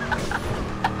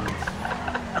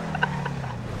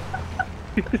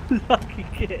 Lucky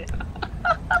kid.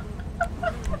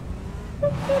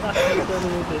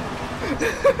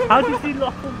 How did you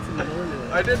lock onto me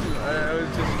earlier? I didn't. I was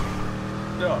just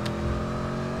no.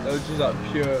 That was just like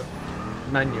pure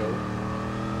manual.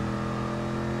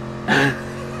 I'm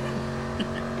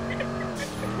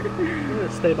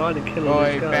gonna stay behind and kill all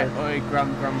Oi, these guys. oi, gram.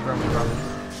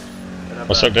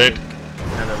 What's up, dude?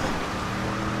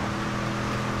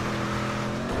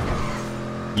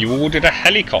 You ordered a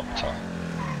helicopter.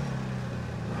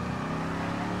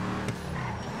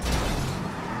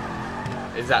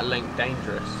 Is that link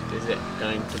dangerous? Is it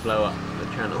going to blow up the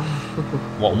channel?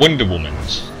 What, Wonder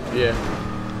Woman's? Yeah.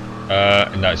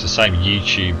 No, it's the same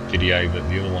YouTube video that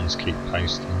the other ones keep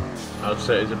posting. Oh,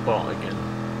 so it's a bot again.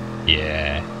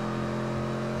 Yeah.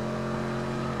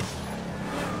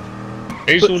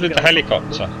 Who's ordered the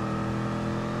helicopter?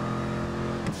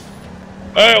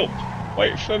 Help!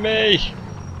 Wait for me!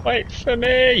 Wait for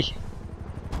me!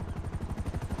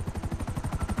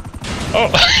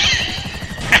 Oh!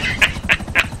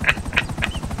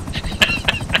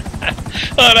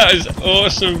 Oh, that was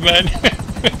awesome, man!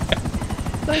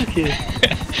 Thank you.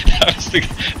 That was the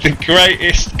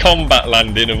greatest combat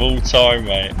landing of all time,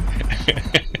 mate.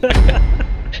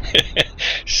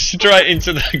 Straight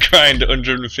into the ground at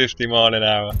 150 mile an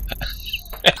hour.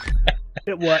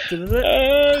 It worked, didn't it?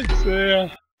 Oh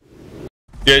dear.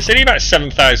 Yeah, it's only about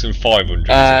 7,500.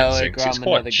 It's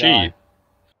quite cheap.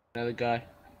 Another guy.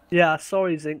 Yeah,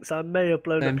 sorry Zinx, I may have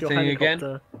blown Same up your thing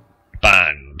helicopter.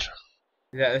 Banned.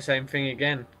 Is that the same thing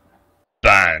again?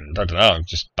 Banned. I don't know, I'm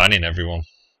just banning everyone.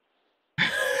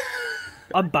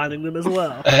 I'm banning them as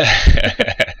well.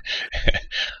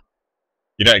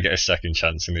 You don't get a second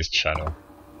chance in this channel.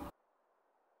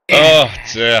 Oh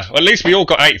dear. Well, at least we all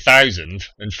got 8,000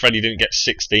 and Freddy didn't get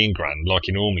 16 grand like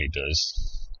he normally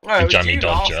does. Oh, it was Jammy you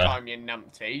Dodger. last time, you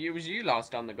numpty. It was you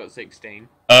last time that got 16.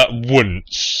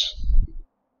 Once.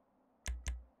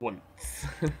 Once.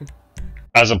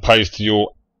 As opposed to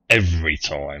your every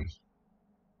time.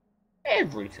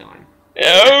 Every time.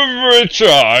 Every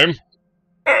time!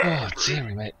 Oh dear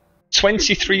me, mate.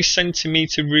 23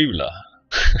 centimetre ruler.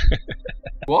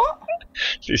 What?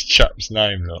 This chap's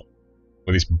name, look.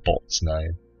 Or this bot's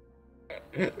name.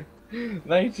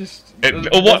 They just...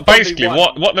 Or what? Basically,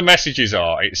 what the messages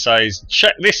are, it says,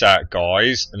 check this out,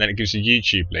 guys, and then it gives a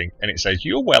YouTube link, and it says,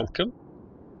 you're welcome.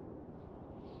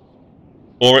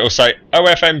 Or it'll say,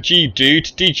 OFMG,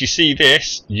 dude, did you see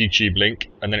this? YouTube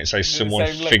link, and then it says, someone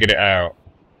figured it out.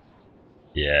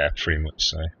 Yeah, pretty much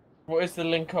so. What is the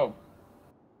link of?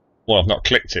 Well, I've not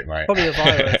clicked it, mate. Probably a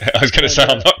virus. I was going to say,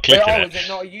 I'm not clicking Wait, it. is it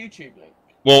not a YouTube link?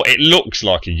 Well, it looks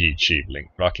like a YouTube link,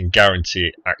 but I can guarantee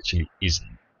it actually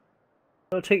isn't.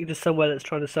 I'll take you to somewhere that's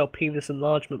trying to sell penis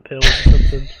enlargement pills or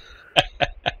something.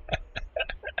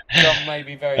 John may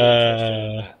be very interested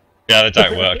in that. Yeah, they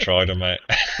don't work, I tried them, mate.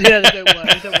 Yeah, they don't work.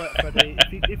 They don't work, Freddy.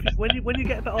 When you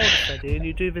get a bit older, Freddy, and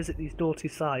you do visit these naughty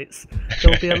sites,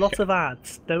 there will be a lot of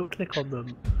ads. Don't click on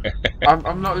them.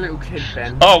 I'm not a little kid,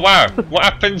 Ben. Oh wow! What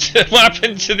happened to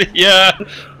the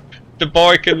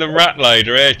bike and the rat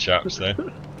loader here, chaps?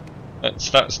 Then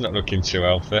that's not looking too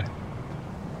healthy.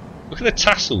 Look at the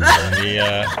tassels on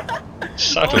the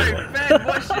Suddenly. Oi, Ben,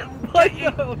 what's your...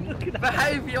 I'm looking at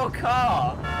Behave your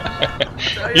car!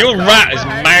 Your rat has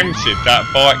mounted that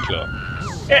bike, look.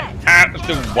 Get out of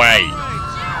the way.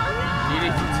 You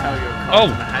need to tell your car Oh.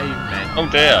 to behave, Ben. Oh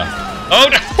dear. Oh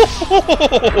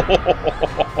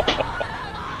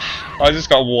no! I just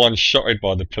got one-shotted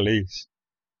by the police.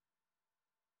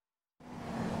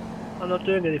 I'm not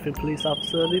doing anything, police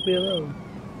officer. Leave me alone.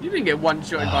 You didn't get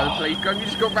one-shotted by the police, you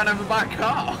just got run over by a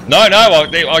car. No,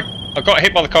 I got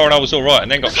hit by the car and I was alright and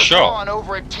then got This is shot. Ron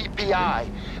over at TPI.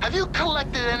 Have you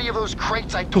collected any of those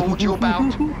crates I told you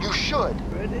about? You should.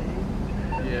 Ready?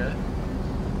 Yeah.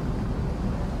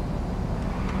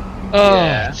 Oh,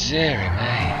 Yeah. dearie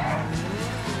me.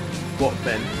 What,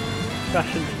 Ben?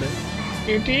 Crash into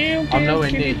me. I'm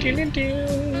nowhere near you.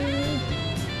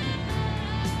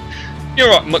 You're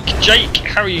right, Muck Jake.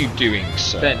 How are you doing,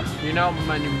 sir? Ben, you know how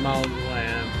many miles away I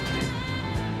am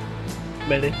from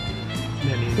Many. you?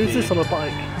 Many. Who's this on a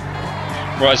bike?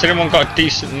 Right, has anyone got a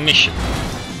decent mission?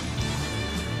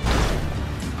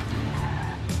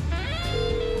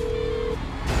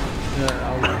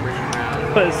 I'll bring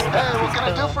around. Where's Hey, what can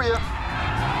I do for you?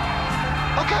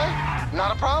 Okay,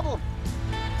 not a problem.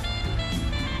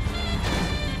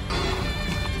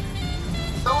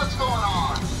 So what's going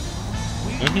on?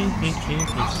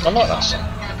 I like that song.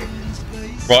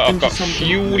 Right, I've got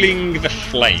Fueling the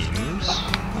Flames,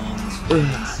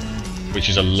 which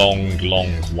is a long, long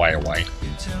way away.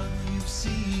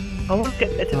 I want to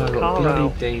get into Oh, the I've got car bloody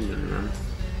out. demon, man.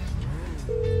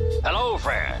 Hello,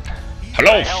 friend.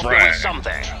 Hello, Can I help you with friend.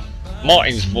 something?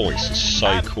 Martin's voice is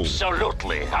so cool.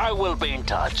 Absolutely. I will be in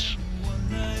touch.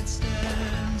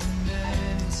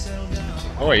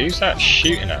 Oh, wait, who's that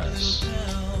shooting at us?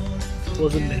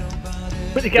 Wasn't me.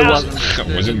 But get It out. wasn't.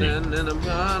 It wasn't me.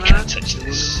 Can't touch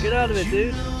this. Get out of it,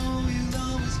 dude.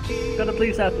 Gotta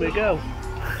please help me. Go.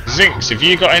 Zinx, have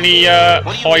you got any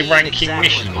high-ranking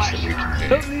missions that we can do?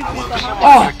 Don't leave me behind.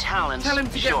 Oh, your talents. Tell him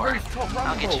to get Sure. rooftop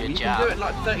I'll get rumble. you a You can job. do it in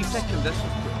like 30 seconds. That's,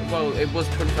 well, it was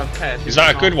 25k. Is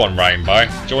that a good one, Rainbow?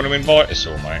 Do you want to invite us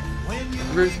all, mate?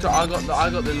 Rooftop. I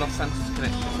got the Los Santos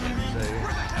connection.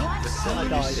 So I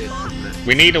died.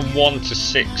 We need a 1 to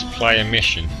 6 player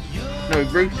mission. No,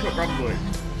 rooftop rumble.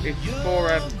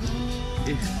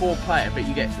 It's four player, but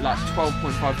you get like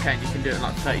 12.5k and you can do it in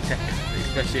like 30 seconds,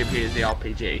 especially if it is the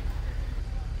RPG.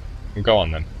 Go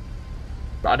on then.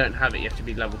 But I don't have it. You have to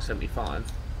be level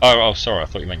 75. Oh, sorry, I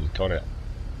thought you meant you got it.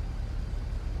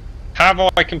 Have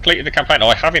I completed the campaign?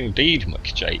 I have indeed,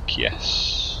 McJake,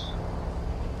 yes.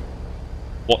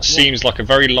 What seems like a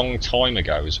very long time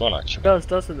ago as well, actually. It does,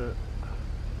 doesn't it?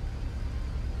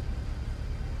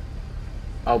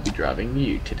 I'll be driving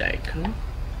you today, Carl.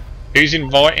 Who's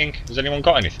inviting? Has anyone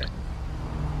got anything?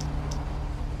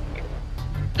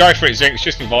 Go for it, Zinx,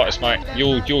 just invite us, mate.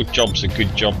 Your jobs are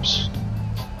good jobs.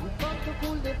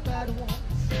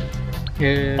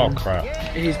 Oh crap.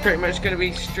 He's pretty much going to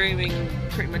be streaming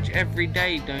pretty much every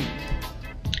day, don't you?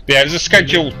 Yeah, there's a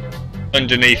schedule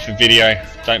underneath the video,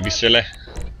 don't be silly.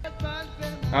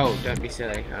 Oh, don't be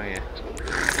silly. Oh, yeah.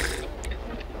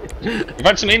 We've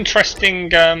had some interesting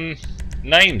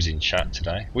names in chat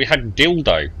today. We had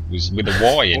Dildo was with a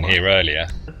Y in here earlier.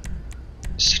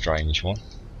 Strange one.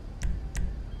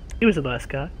 He was a nice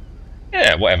guy.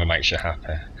 Yeah, whatever makes you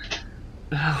happy.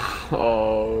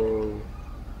 Oh.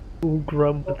 All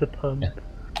grum with the pun. Yeah.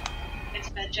 It's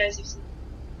Josephson.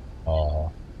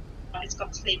 Oh. It's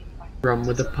got sleep. Run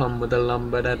with a pun with a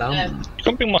lumber da dum. You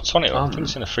can't bring my tonic up. I think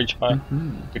it's in the fridge, mate.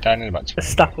 Be down in about 2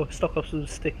 minutes. Stock off some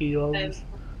sticky ones.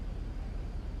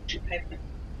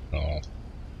 Oh.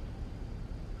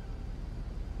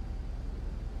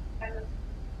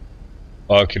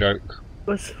 Okie doke.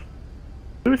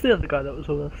 Who was the other guy that was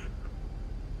with us?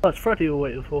 Oh, it's Freddy we were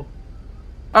waiting for.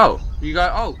 Oh, you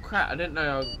go. Oh crap! I didn't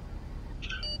know. You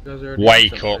guys already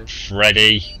Wake did up, something.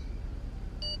 Freddy.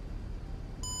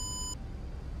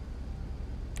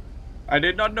 I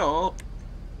did not know.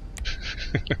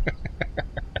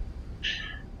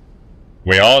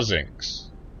 We are Zinx.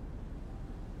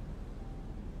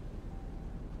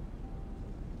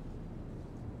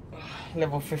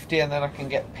 Level 50 and then I can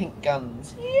get pink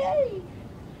guns. Yay!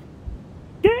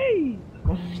 Yay!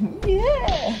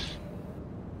 Yeah!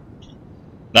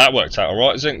 That worked out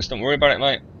alright, Zinx. Don't worry about it,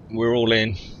 mate. We're all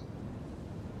in.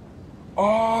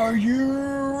 Are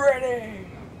you ready?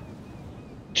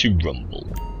 To rumble.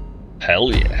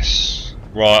 Hell yes.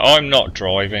 Right, I'm not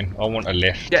driving. I want a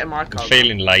lift. Get in my car. I'm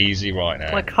feeling lazy right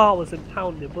now. My car was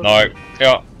impounded, wasn't No, it?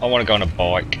 yeah, I want to go on a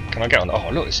bike. Can I get on? Oh,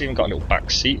 look, it's even got a little back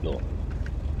seat, look.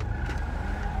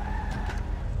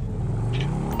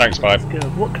 Thanks, babe. Good.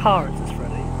 What car is this,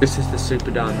 Freddy? This is the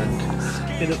Super Diamond.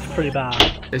 It looks pretty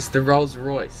bad. It's the Rolls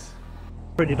Royce.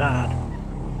 Pretty bad.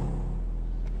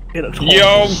 It looks Yo,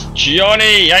 horrible.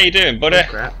 Johnny, how you doing, buddy? Oh,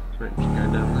 crap. Let's go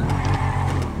down there.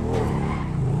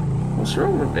 What's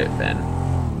wrong with it, Ben?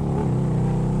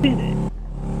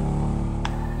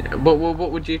 Yeah,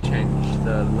 what would you change?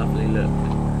 The lovely look.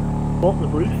 What, the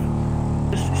roof?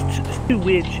 It's too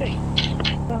weird shape.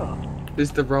 Oh. This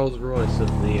is the Rolls Royce of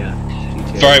the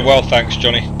GTA. Very well, thanks,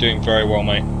 Johnny. Doing very well,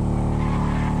 mate.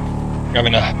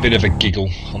 Having a bit of a giggle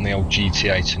on the old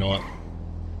GTA tonight.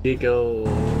 Giggle.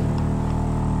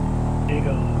 There you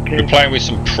go. Okay. We're playing with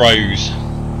some pros.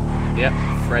 Yep,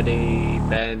 Freddy,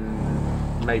 Ben,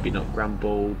 maybe not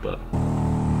Grumble, but...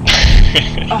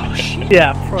 Oh shit!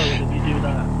 Yeah, pro if you do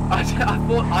that. I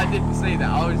thought I didn't see that.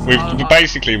 I was.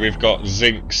 Basically, we've got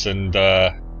Zinx and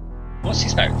what's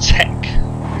his name? Tech.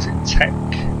 Is it Tech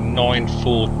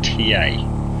 94TA?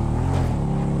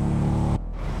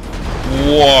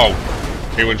 Whoa!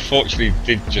 It unfortunately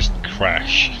did just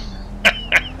crash.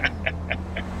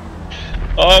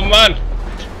 Oh man!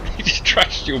 You just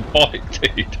trashed your bike,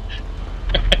 dude.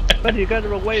 Ben, you're going the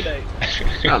wrong way, mate.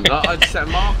 No, I'm not. I just set a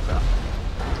marker.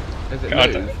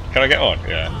 Can I get on?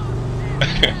 Yeah.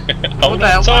 Hold on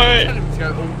on tight. I'm him to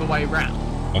go all the way round.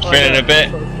 I'm feeling a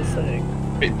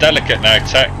bit delicate now,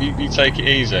 Tech. You take it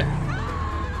easy.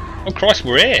 Oh Christ,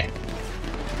 we're here.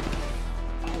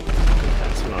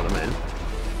 That's a lot of men.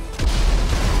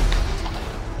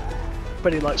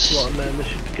 Pretty likes a lot of men. This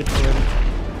should be good for him.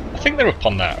 I think they're up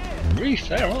on that roof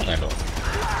there, aren't they? Look.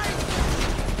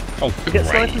 Oh, You great. get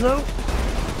snipers out?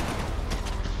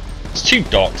 It's too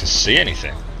dark to see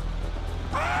anything.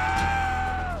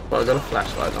 Well, I've got a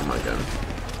flashlight on my gun.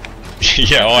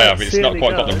 Yeah, I have. It's not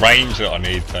quite got the range that I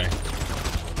need, though.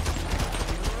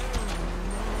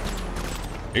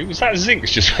 Who was that?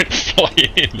 Zinx just went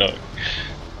flying in, look.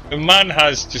 The man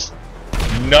has just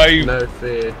no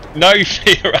fear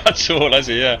at all, has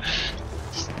he? Yeah.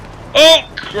 Oh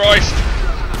Christ!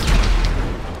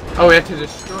 Oh, we had to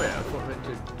destroy it. I thought we had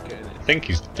to get in it. I think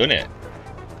he's done it.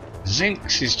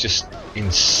 Zinx is just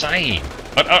insane.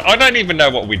 I don't even know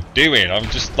what we're doing. I'm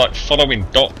just like following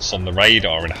dots on the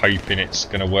radar and hoping it's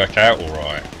going to work out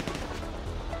alright.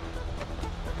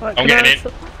 Right, I'm getting in.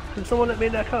 Can someone let me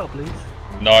in that car, please?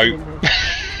 No.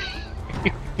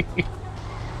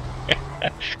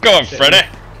 Go on, Freddy.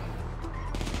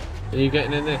 Are you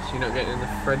getting in this? You're not getting in the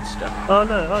Fred stuff? Oh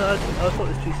no, I thought it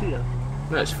was 2-seater.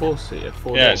 No, it's 4-seater.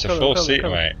 Yeah, it's a 4-seater,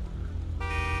 mate.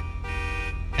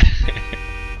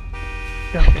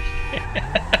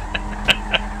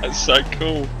 That's so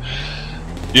cool.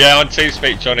 Yeah, on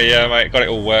TeamSpeak, Johnny, yeah, mate, got it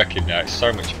all working now. It's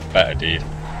so much better, dude.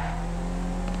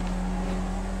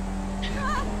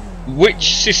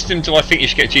 Which system do I think you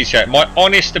should get GTA? My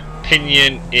honest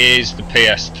opinion is the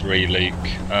PS3, Luke.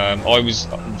 I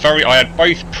had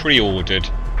both pre-ordered,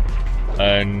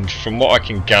 and from what I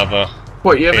can gather,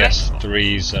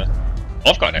 PS3's.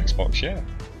 I've got an Xbox, yeah.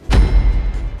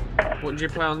 What did you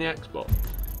play on the Xbox?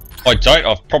 I don't.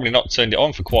 I've probably not turned it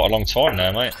on for quite a long time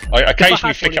now, mate. I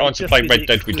occasionally flick it on to play Red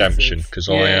Dead Redemption because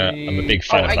I am a big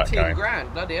fan of that game. 18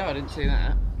 grand, bloody hell, I didn't see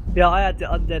that. Yeah, I had the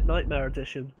Undead Nightmare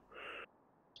edition.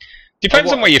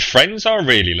 Depends on where your friends are,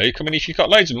 really, Luke. I mean, if you've got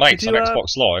loads of mates on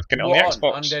Xbox Live, get it on the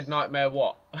Xbox. Undead Nightmare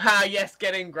what? Ah, yes,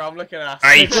 get in, Grum, look at us.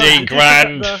 18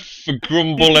 grand for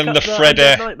Grumble and the Freddy.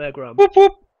 Undead Nightmare, Grum. Whoop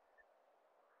whoop.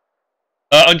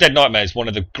 Undead Nightmare is one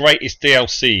of the greatest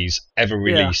DLCs ever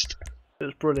released. It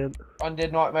was brilliant.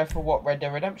 Undead Nightmare for what? Red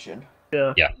Dead Redemption?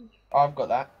 Yeah. Yeah. I've got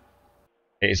that.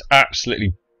 It is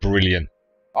absolutely brilliant.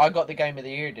 I got the Game of the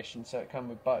Year edition, so it comes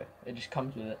with both. It just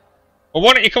comes with it. Well,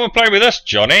 why don't you come and play with us,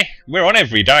 Johnny? We're on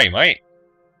every day, mate.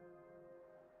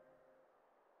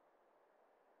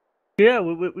 Yeah,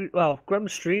 well, Graham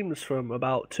streams from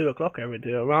about 2 o'clock every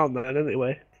day, around that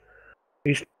anyway.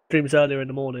 He streams earlier in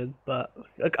the morning, but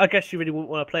I guess you really wouldn't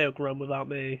want to play with Graham without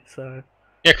me, so...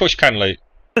 Yeah, of course you can, Luke.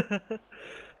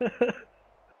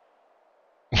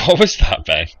 What was that,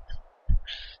 Ben?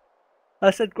 I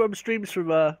said Graham streams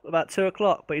from about 2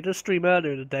 o'clock, but he does stream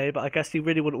earlier in the day, but I guess he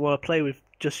really wouldn't want to play with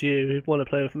just you, he'd want to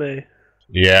play with me.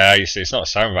 Yeah, you see, it's not the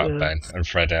same about Ben and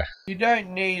Freddy. You don't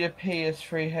need a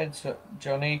PS3 headset,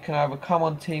 Johnny. You can either come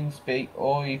on TeamSpeak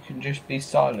or you can just be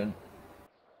silent.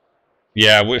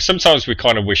 Yeah, sometimes we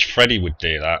kind of wish Freddy would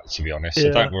do that, to be honest,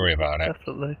 so don't worry about it.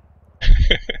 Definitely.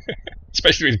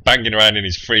 Especially when he's banging around in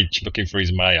his fridge looking for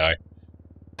his mayo.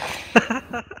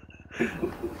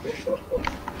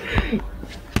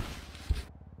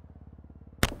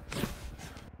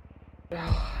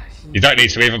 You don't need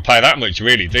to even pay that much,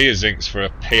 really, do you, Zinx, for a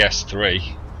PS3?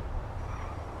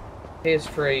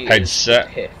 PS3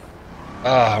 headset. is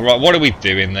Ah, right, what are we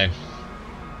doing then?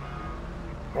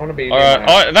 I want to be.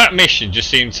 That mission just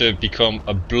seemed to become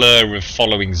a blur of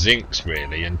following Zinks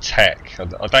really and tech.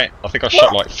 I think I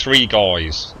shot like 3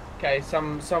 guys. Okay,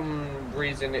 some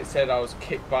reason it said I was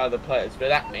kicked by other players, but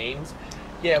that means,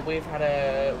 yeah, we have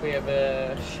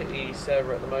a shitty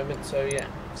server at the moment. So yeah,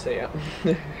 see ya.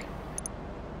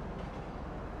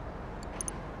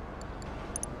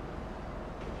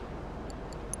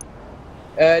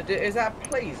 Is that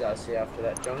please I see after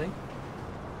that, Johnny?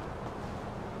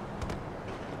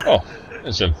 Oh,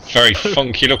 there's a very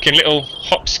funky looking little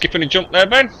hop, skip and a jump there,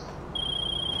 Ben.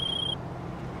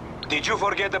 Did you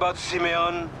forget about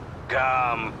Simeon?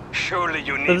 Come, surely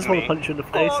you need me. I just want to punch you in the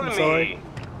face, I'm sorry.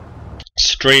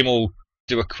 Stream will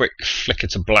do a quick flicker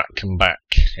to black and back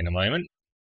in a moment.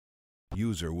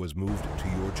 User was moved to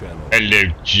your channel. Hello,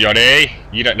 Johnny.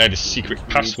 You don't know the secret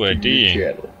password, do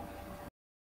you?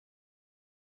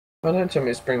 I don't tell me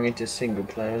it's bringing me to single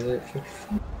player, is it?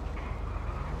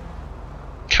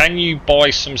 Can you buy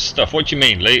some stuff? What do you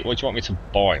mean, Lee? What do you want me to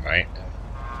buy, mate?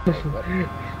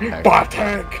 Buy a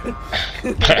tank!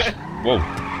 Whoa.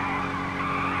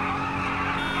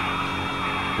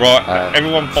 Right,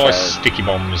 everyone buy sticky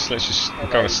bombs. Let's just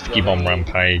go on a sticky bomb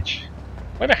rampage.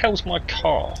 Where the hell's my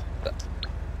car?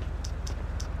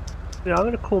 Yeah, I'm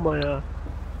gonna call my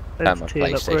my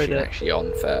PlayStation actually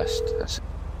on first. Is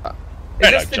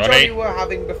this the job you were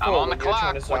having before? I'm on the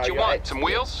clock. What do you want? Some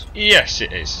wheels? Yes,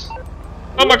 it is.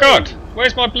 Oh my god!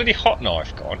 Where's my bloody hot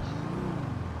knife gone?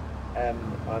 I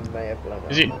may have blown up.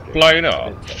 Is it blown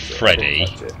up? Freddy?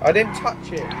 I didn't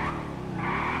touch it.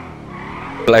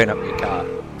 Blown up your car.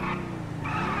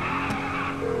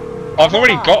 I've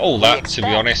already got all that, to be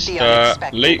honest,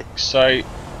 Luke, so...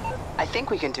 I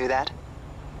think we can do that.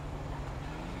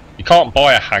 You can't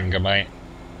buy a hangar, mate.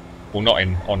 Well, not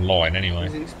in online, anyway.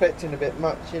 He's expecting a bit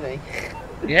much, isn't he?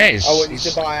 Yeah,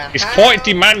 it's quite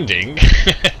demanding.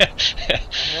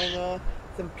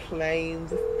 Some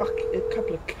planes, a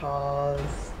couple of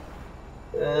cars.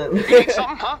 You need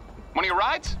something, huh? One of your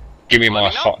rides? Give me my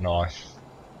hot knife.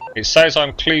 It says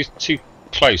I'm too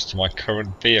close to my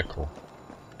current vehicle.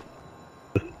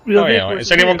 Oh yeah,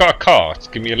 has anyone got a car to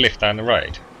give me a lift down the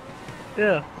road?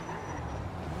 Yeah.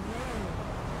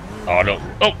 Oh no!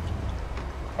 Oh,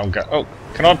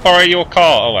 can I borrow your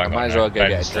car? Oh, hang on. Might as well go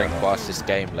get a drink whilst this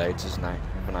game loads, isn't it?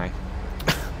 Haven't I?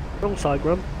 Wrong side,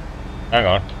 Grum. Hang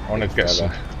on, I want to get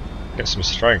some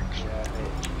strength.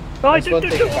 No, I do one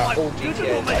thing about all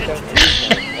GTAs, I don't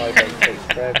understand why they take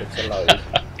forever to load.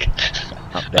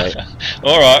 Update.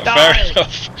 Alright, fair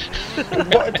enough.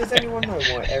 What, does anyone know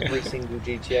why every single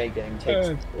GTA game takes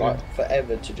like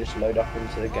forever to just load up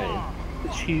into the game?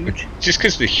 It's huge. Just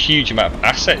because of the huge amount of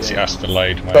assets it has to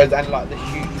load, mate. But and like the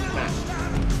huge map.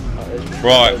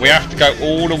 Right, we have to go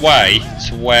all the way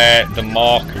to where the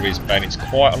marker is, Ben. It's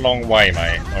quite a long way,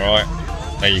 mate. Alright,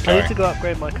 there you go. I need to go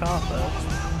upgrade my car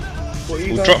first.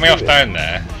 Well, drop me off down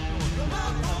there.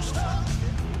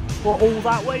 What, all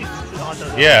that way? I don't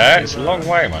know. Yeah, it's a long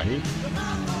way, man. You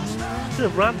should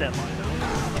have ran there by now.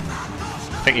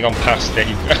 I think you've gone past it.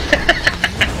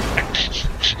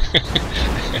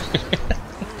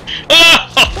 Oh!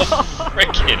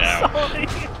 Freaking hell.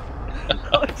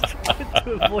 I was trying to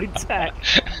avoid tech.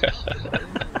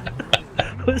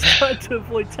 I was trying to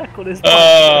avoid tech on his bike.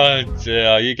 Oh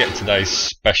dear, you get today's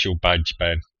special badge,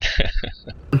 Ben.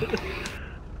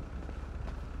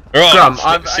 Right, Grum,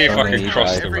 let's see if I can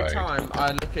cross the every road. time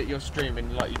I look at your stream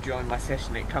and like you join my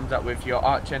session, it comes up with your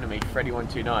arch enemy,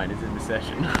 Freddy129, is in the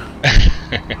session.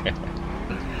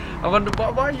 I wonder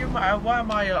why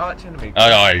am I your arch enemy?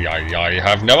 I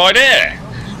have no idea.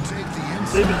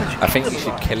 I think you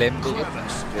should kill him.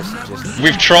 Just...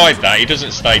 We've tried that. He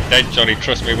doesn't stay dead, Johnny.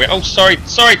 Trust me. Oh, sorry,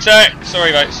 Tech.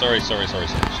 Sorry, mate. Sorry.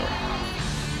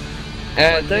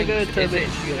 Don't go to the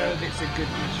mission. You know, if it's a good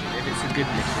mission. If it's a good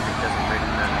mission, it doesn't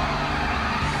really matter.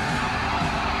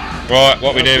 Right,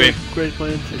 what are we doing?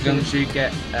 As long as you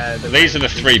get. These are the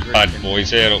three bad boys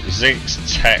here. Look, Zinks,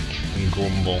 Tech, and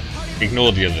Grumble.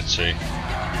 Ignore the other two.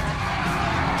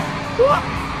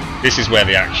 This is where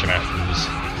the action happens.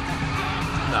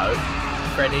 No,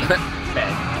 Freddy,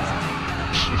 Ben.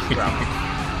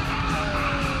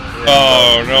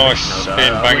 Oh, nice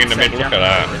spin bang in the middle. Look at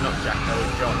that.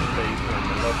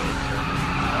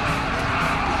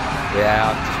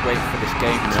 Yeah, I'm just waiting for this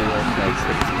game to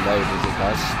quickly load as it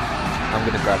does. I'm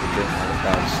going to grab a drink while it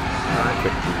does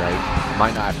quickly load. I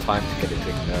might not have time to get a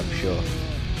drink though, I'm sure.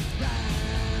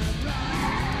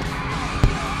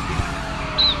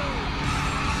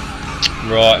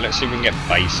 Right, let's see if we can get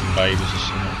base invaders or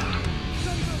something.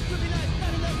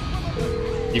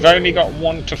 You've only got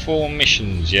 1 to 4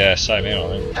 missions, yeah, same here, I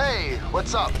think. Hey,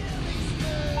 what's up?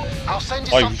 I'll send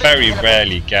you I something. very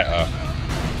rarely get her.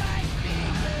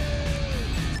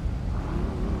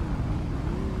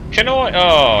 Can I?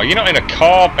 Oh, you're not in a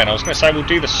car, Ben. I was going to say we'll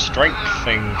do the strength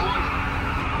thing.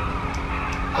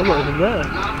 I'm not even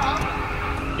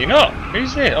there. You're not?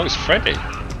 Who's it? Oh, it's Freddy.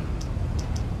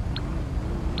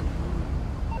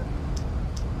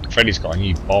 Freddy's got a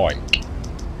new bike.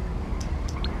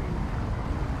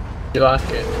 You like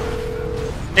it?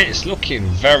 It's looking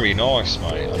very nice,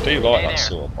 mate. I do like that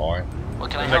sort of bike. What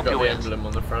can I And help they you got the with? emblem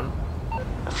on the front.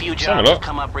 A few Let's have a jobs have look.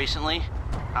 come up recently.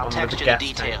 I'll On text the you the gas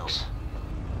tank. details.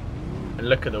 And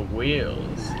look at the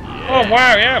wheels. Yeah. Oh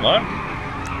wow, yeah, man.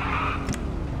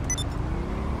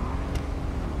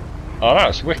 Oh,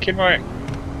 that's wicked, mate.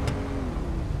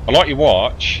 I like your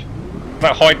watch.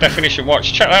 That high definition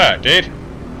watch. Check that out, dude.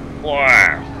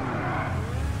 Wow.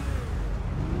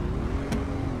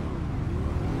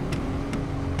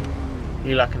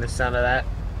 You liking the sound of that?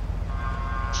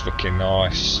 It's looking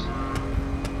nice.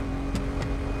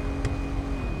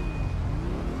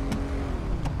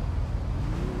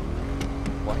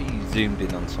 Why are you zoomed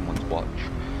in on someone's watch?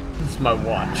 It's my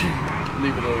watch.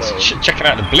 Leave it alone. Checking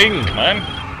out the bling, man.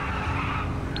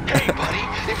 Hey,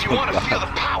 buddy, if you want to feel the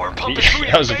power pumping through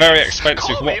That was a your very veins,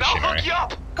 expensive call me watch, and I'll you know. hook you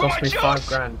up. Cost me With my $5 jokes.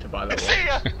 grand to buy that See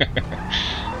ya.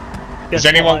 watch. Has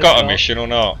anyone got a mission or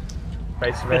not?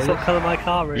 Base Guess Invaders. what colour my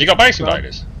car is? You got Base Graham?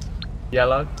 Invaders?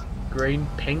 Yellow, green,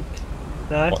 pink.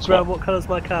 No, What's Graham, what? what colour's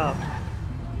my car?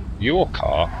 Your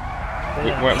car?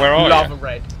 Yeah. Where are Lava you?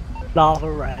 red.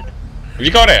 Lava red. Have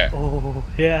you got it? Oh,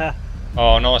 yeah.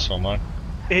 Oh, nice one, man.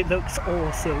 It looks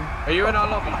awesome. Are you in our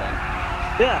lobby then?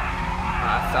 Yeah.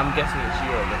 I'm guessing it's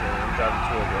you over here. I'm driving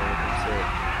towards you.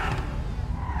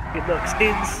 I can It looks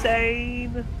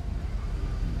insane. see it.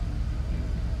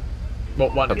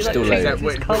 What one? I'm You still like loading. changes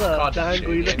Which colour, card the is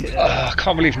angle you it look in? at it. I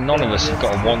can't believe none of Yeah, us have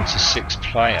got a 1 to 6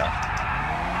 player. I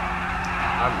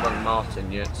haven't run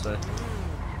Martin yet, so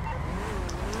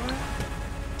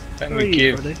Let Where me are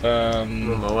you, give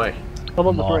I'm on my way. I'm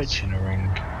on the bridge. Martin a ring.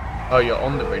 Oh, you're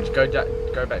on the bridge.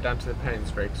 Go back down to the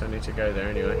Painsbury because I need to go there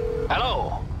anyway.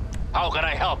 Hello. How can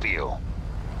I help you?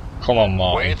 Come on,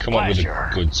 Martin. With Come on with the pleasure.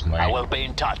 goods, I mate. will be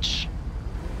in touch.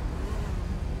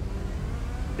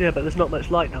 Yeah, but there's not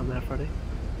much light down there, Freddy.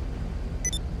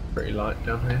 Pretty light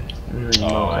down here. Really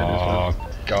light as well. Oh,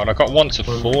 God. I got 1 to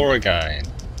 4 again.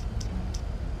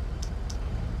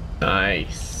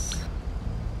 Nice.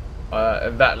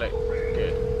 That looked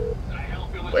good.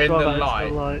 In the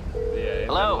light. Yeah, in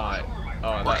Hello? the light.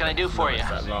 Oh, What can I do for you?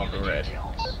 That lava red.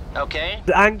 Okay.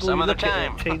 The angle Some you other look at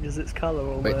time. it changes its colour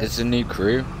almost. Wait, there's a new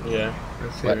crew? Yeah,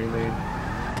 I see what you mean.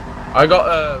 I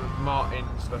got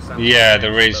Martin's Los Angeles Yeah, games,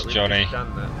 there is, but we've Johnny. just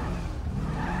done that.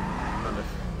 Kind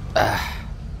of.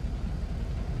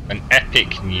 An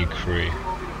epic new crew.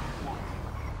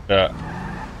 That.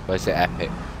 Why is it epic?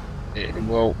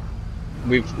 Well,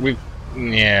 we've.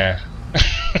 Yeah.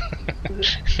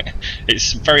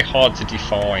 It's very hard to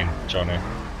define, Johnny.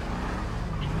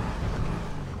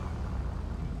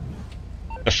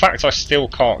 The fact I still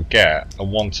can't get a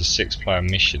 1 to 6 player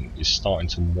mission is starting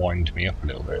to wind me up a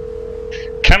little bit.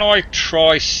 Can I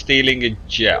try stealing a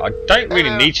jet? I don't really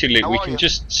need to, Luke. We can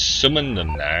just summon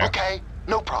them now. Okay,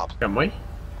 no problem. Can we?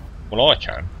 Well, I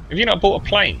can. Have you not bought a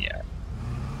plane yet?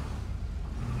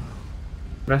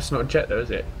 That's not a jet though, is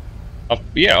it?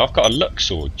 Yeah, I've got a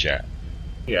Luxor jet.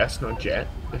 Yeah, it's not a jet.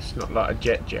 It's not like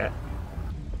a jet.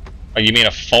 Oh, you mean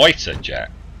a fighter jet?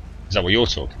 Is that what you're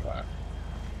talking about?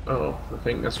 Oh, I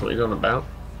think that's what he's on about.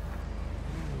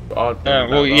 But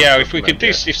Well, yeah. If we could do,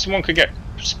 if someone could get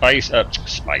Base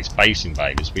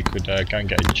Invaders, we could go and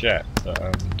get a jet.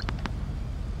 But,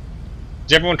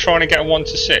 is everyone trying to get a 1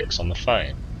 to 6 on the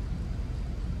phone?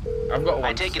 I've got one.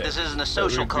 I take it this isn't a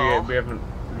social we, call. We haven't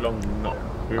long not.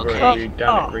 We've Okay. already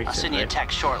done it recently. I'll send you a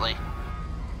text shortly.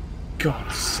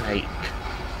 God's sake.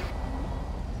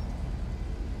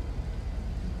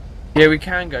 Yeah, we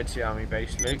can go to the army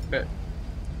base, Luke, but...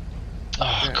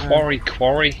 Oh, quarry.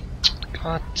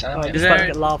 God damn Right, it. just about to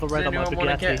get lava red on Does my anyone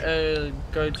want Bugatti. to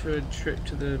go to a trip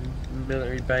to the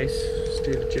military base,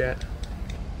 steal a jet?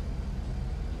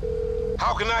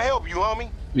 How can I help you, homie?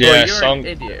 Yeah, well, you're so an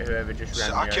idiot whoever just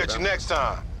ran I'll me catch over. you next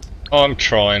time. I'm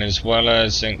trying as well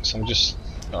as Zinks. I'm just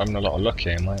not having a lot of luck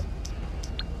here, mate.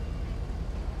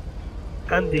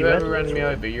 Andy Whoever Red. ran me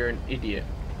over, you're an idiot.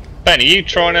 Ben, are you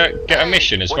trying to get a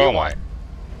mission as what do well, you mate?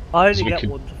 I only So we get could-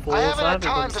 1 to 4, I so haven't I had haven't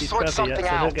time gone to to see sort Trevor something yet,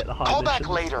 so I out. don't get the high Call back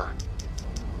mission. later.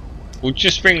 We'll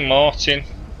just bring Martin.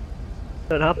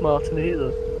 Don't have Martin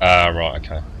either. Ah, right,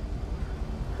 okay.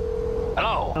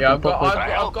 Hello. Yeah, I've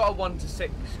got a 1 to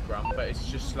 6 Grum, but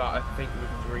it's just like I think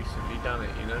we've recently done it,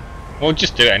 you know. Well,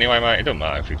 just do it anyway, mate. It doesn't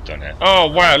matter if we've done it. Oh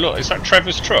wow, look, is that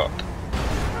Trevor's truck?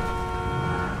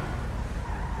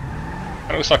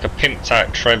 That looks like a pimped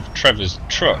out Trevor's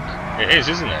truck. It is,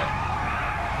 isn't it?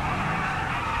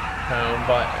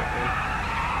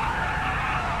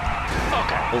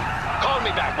 Okay. Oh. Call me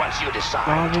back once you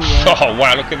decide. Oh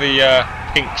wow, look at the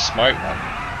pink smoke, man.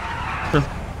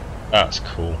 That's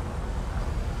cool.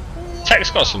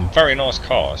 Tech's got some very nice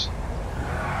cars.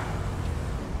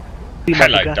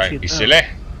 Hello, don't be silly.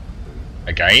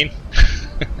 Again.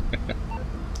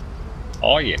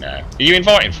 Are you now? Are you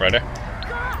inviting Freddy?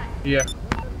 Yeah.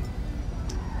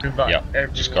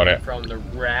 Yep, just got it. From the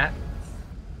rat.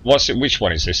 What's it? Which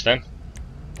one is this then?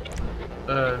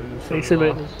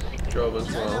 Job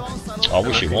as well. I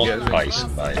wish it was Pace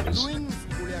Invaders.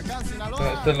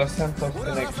 It's the Los Santos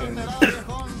connection.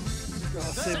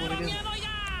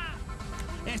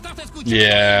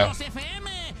 Yeah.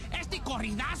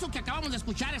 Corridazo que acabamos de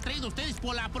escuchar es traído a ustedes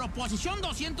por la proposición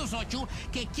 208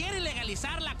 que quiere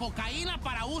legalizar la cocaína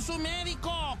para uso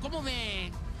médico. ¿Cómo ve?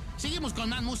 Seguimos con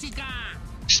más música.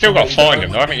 Still got to find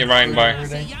him though, haven't you, Rainbow?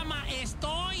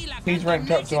 He's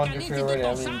ranked up to 103 already, I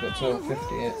haven't even got to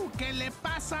 50 yet.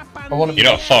 You're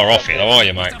not far off it though, are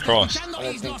you, mate? Christ.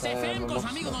 I don't think I am.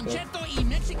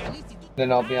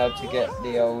 Then I'll be able to get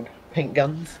the old pink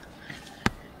guns.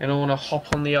 And I want to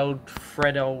hop on the old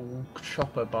Freddo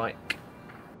chopper bike.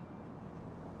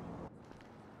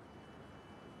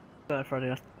 No,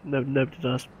 Freddy, nobody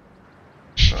does.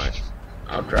 Right,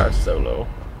 I'll drive solo.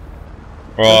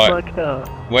 Right,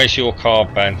 where's your car,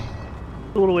 Ben?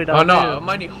 All the way down. Oh no, here. I'm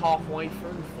only halfway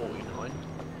through 49.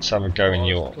 Let's have a go in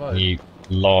your new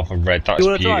lava red. That's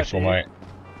beautiful, drive, mate.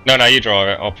 No, you drive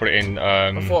it. I'll put it in.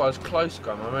 I thought I was close,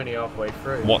 Gum. I'm only halfway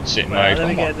through. What's it made?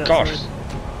 Oh my god.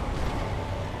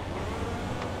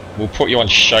 We'll put you on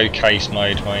showcase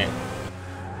mode, mate.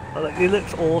 Oh, look, it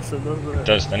looks awesome, doesn't it? It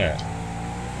does, doesn't it?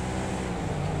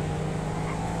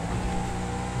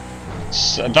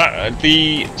 So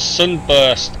the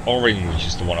sunburst orange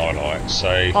is the one I like. So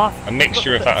a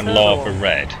mixture of that and lava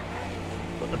red.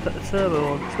 But the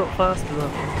turbo on, it's not fast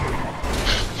enough.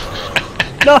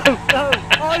 No!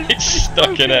 It's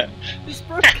stuck in it. It's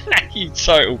broken. You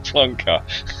total plonker.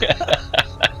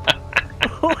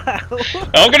 Wow.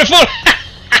 I'm gonna fall.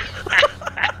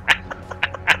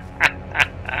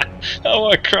 Oh,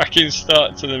 what a cracking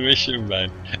start to the mission,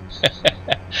 man.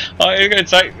 I'm gonna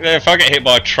take. If I get hit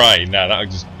by a train, now that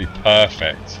would just be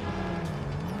perfect.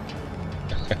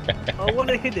 I want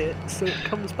to hit it so it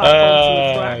comes back onto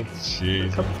the track. Jeez.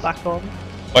 It comes back on.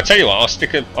 Well, I tell you what,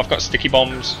 I've got sticky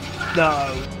bombs.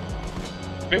 No.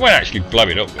 It won't actually blow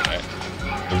it up, will it?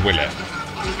 Or will it?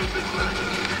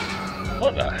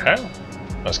 What the hell?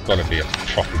 That's got to be a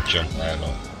proper jump there,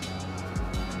 look.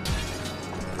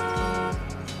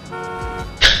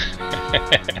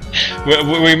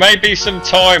 we may be some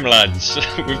time, lads.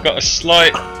 We've got a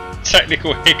slight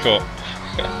technical hiccup.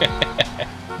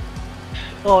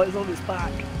 Oh, it's on its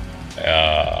back.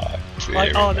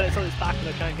 Oh no, it's on its back and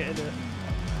I can't get in it.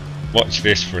 Watch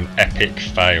this for an epic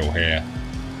fail here.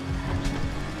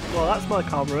 Well, that's my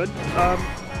car run.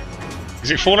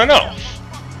 Is it falling off?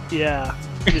 Yeah,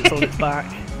 it's on its back.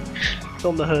 It's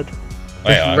on the hood.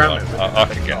 Wait, I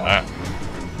can get that.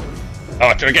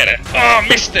 Oh, did I get it? Oh, I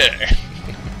missed it!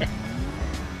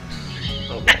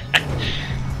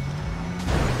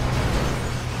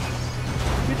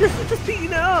 You're just beating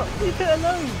it up. Leave it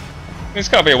alone. There's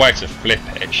got to be a way to flip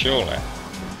it, surely.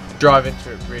 Drive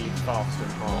into it really fast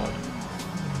and hard.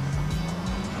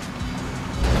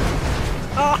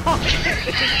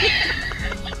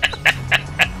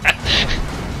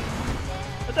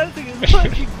 I don't think it's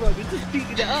working, bro. You're just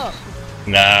beating it up.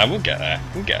 Nah, we'll get there.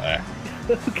 We'll get there.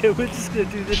 Okay, we're just gonna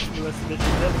do this for the rest of the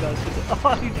mission. The other guy's gonna.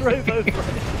 Oh, he drove over it.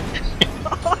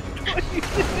 Oh, what are you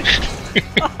doing?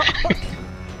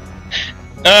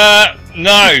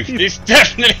 No, this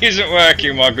definitely isn't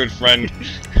working, my good friend.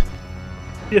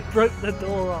 You broke the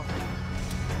door off.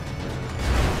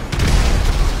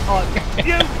 Oh,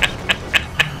 you.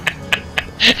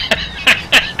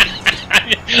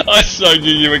 I so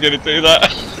knew you were going to do that.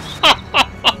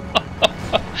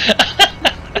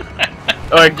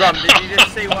 Alright, Grum, did you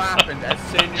just see what happened as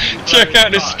soon as you check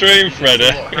out the stream,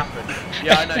 Freddy?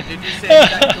 Yeah, I know, did you see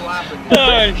exactly what happened?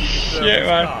 Oh shit,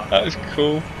 man, that was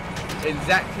cool.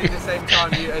 Exactly the same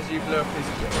time as you blew up his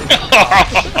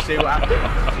see what happened?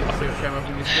 Did you see what came up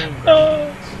on your screen?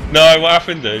 No, what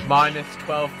happened, dude? Minus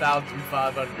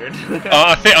 12,500. Oh,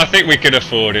 I think we could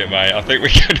afford it, mate. I think we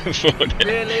could afford it.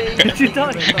 Really? Did you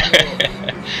die?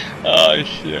 Oh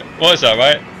shit. What's that,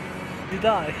 mate? you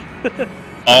die?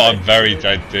 Oh, I'm very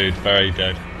dead, dude. Very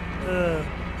dead.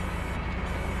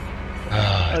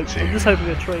 I'm just hoping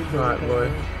a train doesn't Right, boy.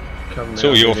 It's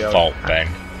all your fault, Ben.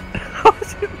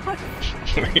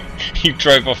 You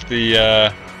drove off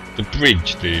the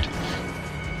bridge, dude.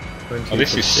 Oh,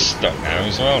 this is stuck now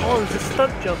as well. Oh, there's a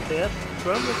stunt jump here.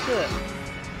 Run, let's do it.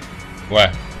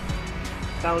 Where?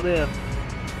 Down here.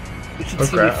 You should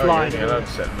see me flying. Yeah,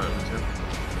 that's set moment.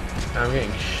 I'm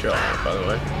getting shot, by the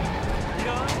way.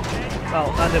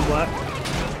 Oh, that didn't work.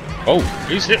 Oh,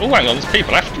 who's it? Oh, hang on, there's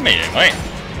people after me here, mate.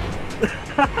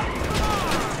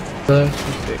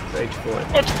 36, age 40.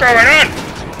 What's going on?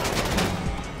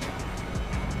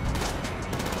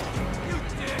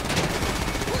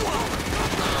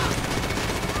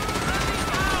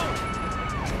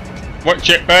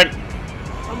 Watch it, Ben.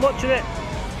 I'm watching it.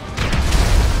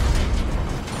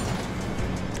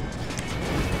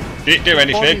 Did it do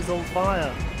anything? Body's on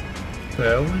fire.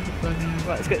 Well, right,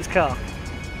 let's get this car.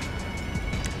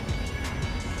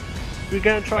 Are we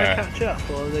going to try and catch up,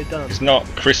 or are they done? It's not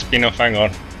crisp enough, hang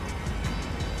on.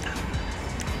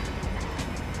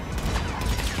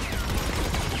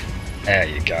 There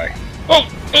you go. Oh,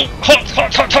 oh, hot,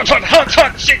 hot, hot, hot, hot, hot,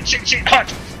 hot, shit, shit, shit,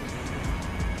 hot.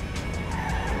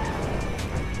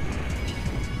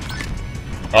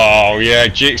 Oh yeah,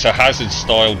 Jigsaw Hazard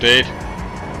style, dude.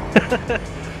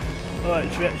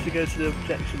 Alright, should we actually go to the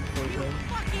objection point then?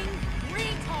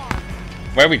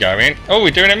 Where are we going? Oh,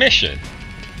 we're doing a mission.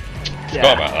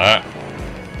 Forgot about that.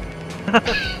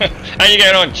 How you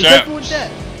getting on, chaps?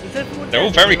 They're all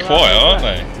very quiet, aren't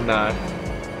they? No.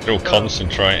 They're all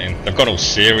concentrating. They've got all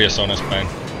serious on us, man.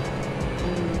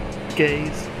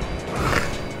 Gaze.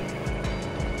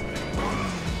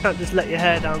 Can't just let your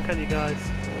hair down, can you guys?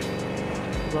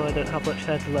 Although I don't have much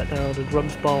hair to let down, and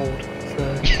Rum's bald,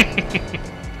 so...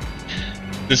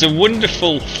 There's a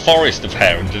wonderful forest of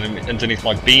hair underneath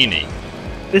my beanie.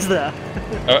 Is there?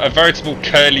 A veritable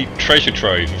curly treasure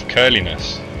trove of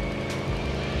curliness.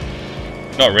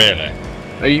 Not really.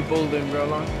 Are you bald in real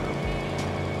life?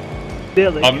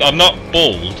 Really? I'm not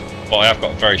bald, but I have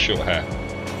got very short hair.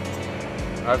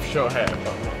 I have short hair,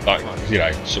 but like, you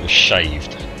know, sort of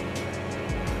shaved.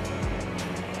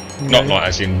 Not like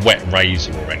as in wet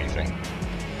razor or anything.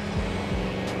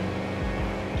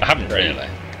 I haven't really.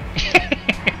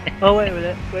 Oh, wait a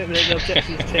minute, the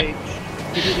objective's changed.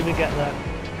 We didn't even get that.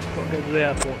 Got to go to the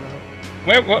airport now.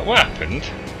 What happened?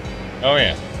 Oh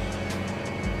yeah.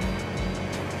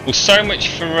 Well, so much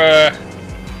for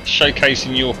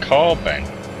showcasing your car, Ben.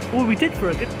 Well, we did for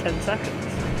a good 10 seconds.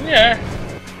 Yeah.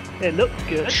 It looked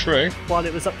good. True. While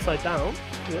it was upside down.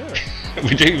 Yeah.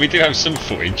 we do have some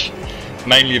footage,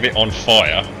 mainly of it on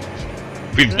fire,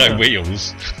 with no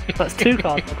wheels. That's 2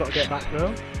 cars I've got to get back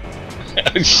now.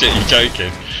 Oh shit, you're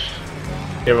joking.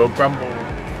 Yeah, well,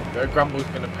 Grumble's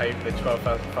going to pay for the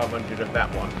 12,500 of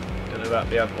that one, and about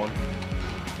the other one.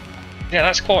 Yeah,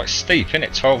 that's quite steep, isn't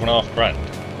it? 12.5 grand.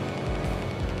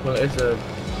 Well, it is a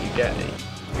Bugatti.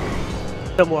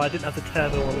 Don't worry, I didn't have the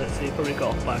turbo on it, so you probably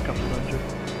got off by a couple of hundred.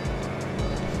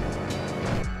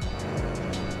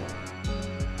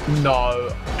 No.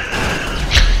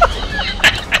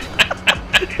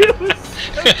 It was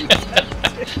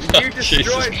so you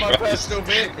destroyed my personal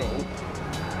vehicle.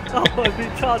 Oh, I've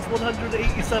been charged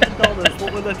 $187.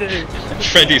 What will I do?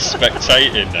 Freddy's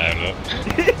spectating now, look.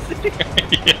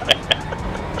 Yeah.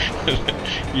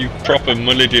 You proper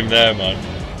mullered him there, man.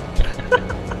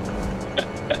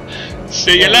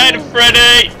 See you later,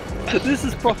 Freddy! This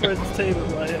is proper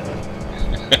entertainment right here.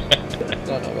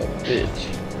 Son of a bitch.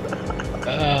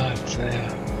 Oh, dear.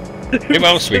 Who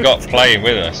else we got playing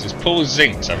with us? Is Paul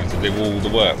Zinks having to do all the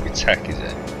work with tech, is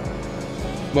it?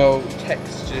 Well,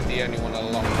 Tech's the only one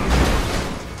alive.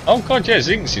 Oh god, yeah,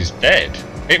 Zinks is dead.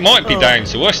 It might be down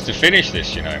to us to finish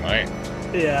this, you know, mate.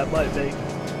 Yeah, it might be.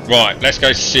 Right, let's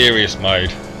go serious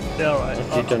mode. Yeah, alright.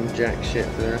 Have you done jack shit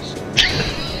for the rest of it?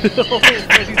 Oh,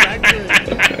 Freddy's angry.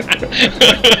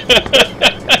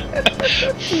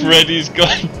 Freddy's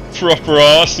gone proper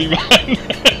arsey, man.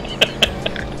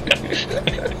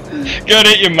 Got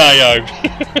it, you mayo.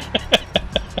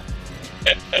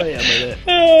 Wait a minute.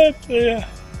 Oh dear.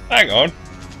 Hang on.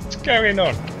 What's going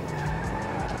on?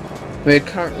 We're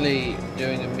currently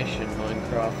doing a mission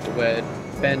Minecraft where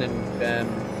Ben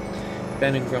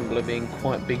and Grumble are being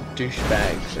quite big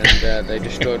douchebags, and they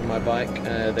destroyed my bike.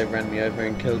 They ran me over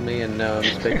and killed me, and now I'm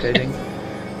spectating.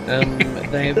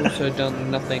 They have also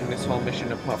done nothing this whole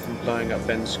mission apart from blowing up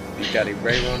Ben's Bugatti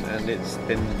Rayron, and it's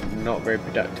been not very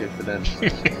productive for them.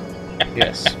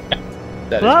 Yes.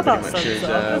 That Well, is that pretty much sounds is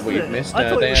doesn't what you've it? missed. I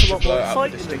thought They it was a actually lot blow more it up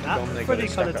with a exciting sticky than bomb. that. They Freddy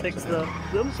got kind stuck of up takes in it.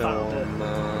 the oomph So out of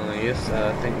it. yes,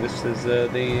 I think this is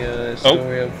the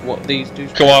story of what these two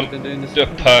Come on, are doing. do a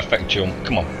perfect jump.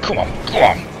 Come on, come on, come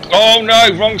on. Oh no,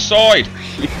 wrong side.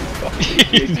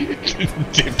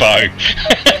 Dippo.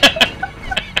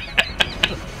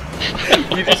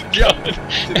 You just jumped to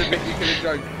the bit you could have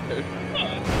jumped to.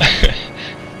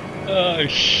 Oh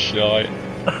shite.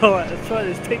 Alright, let's try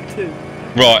this. Take 2.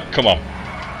 Right, come on.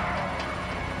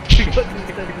 Take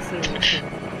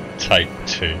Take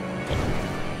 2.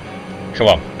 Come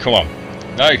on, come on.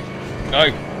 No, no,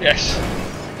 yes.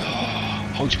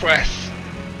 Hold your breath.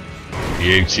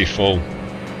 Beautiful.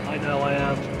 I know I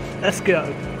am. Let's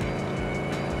go.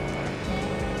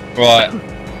 Right.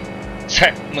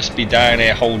 Tech must be down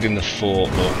here holding the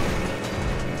fort, look.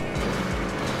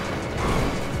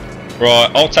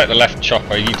 Right, I'll take the left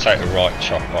chopper, you take the right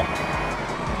chopper.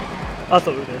 I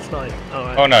thought we were going to snipe.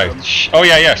 Alright. Oh no. Oh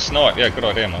yeah, yeah, snipe. Yeah, good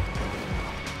idea, man.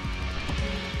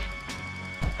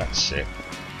 That's it.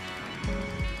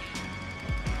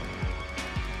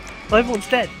 Well, everyone's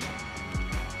dead.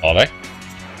 Are they?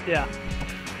 Yeah.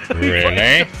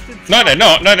 Really? No, they're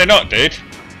not. No, they're not, dude.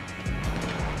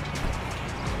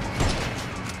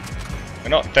 They're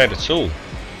not dead at all.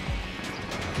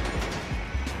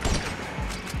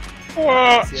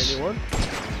 What? See anyone?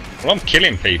 Well, I'm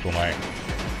killing people, mate.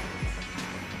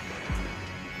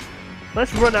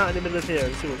 Let's run out in the middle of here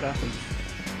and see what happens.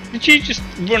 Did you just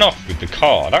run off with the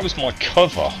car? That was my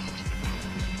cover.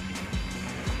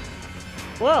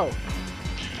 Well.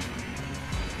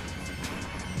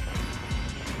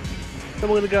 Then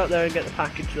we're going to go up there and get the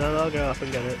package, then I'll go up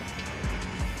and get it.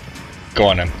 Go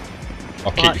on then.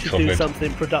 I'll keep you actually do covered.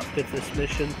 something productive this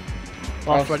mission.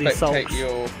 I'll After any spectate sulks.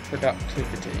 your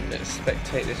productivity. Let's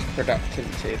spectate this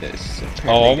productivity that's...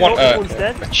 Oh, I want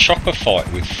Everyone's a chopper fight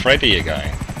with Freddy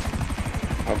again.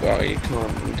 Oh god, you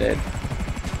can't, I'm dead.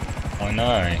 I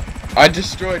know. I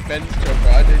destroyed Ben's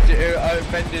chopper.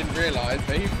 Ben didn't realise,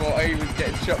 but he thought he was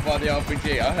getting shot by the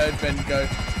RPG. I heard Ben go,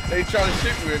 they're trying to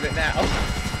shoot me with it now.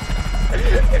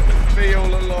 It was me all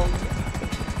along.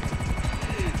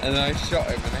 And then I shot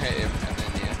him and I hit him, and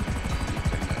then yeah.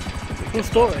 Cool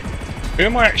story. Who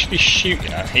am I actually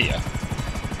shooting at here?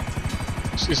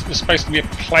 Is there supposed to be a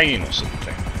plane or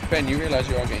something? Ben, you realise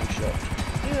you are getting shot.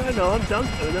 Yeah, I know, I'm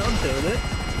doing it.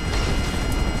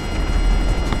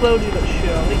 Slowly but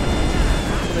surely.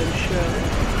 And then surely.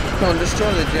 Come on,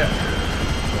 destroy the jet.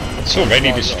 It's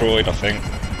already destroyed, I think.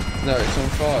 No, it's on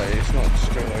fire, it's not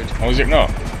destroyed. Oh, is it not?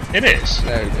 It is.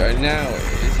 There we go, now it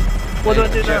is. What do I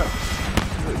do now?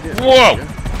 Whoa!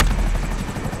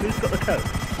 Who's got the coat?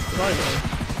 'Cause I know.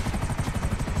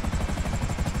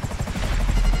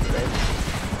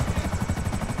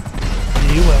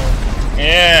 You will.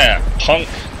 Yeah, punk.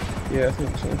 Yeah, I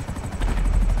think so.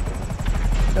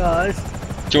 Guys.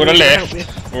 Do you want a help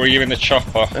lift? Or are you in the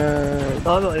chopper? I'm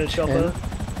not in a chopper. Do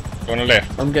you want a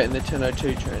lift? I'm getting the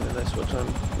 1002 train and that's what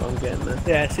I'm getting there.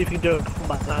 Yeah, see if you can do a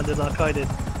combat landing like I did.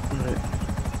 Right.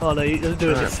 Oh no, you're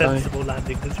doing a Right, sensible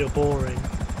landing because you're boring.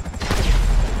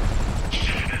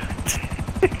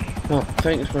 Oh,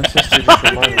 thanks, my sister just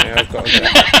reminded me I've got to go.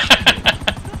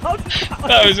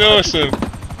 That was awesome.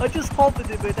 I just hovered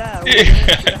in midair.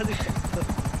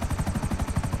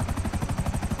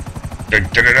 Dun,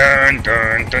 dun, dun,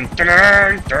 dun, dun,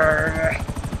 dun, dun.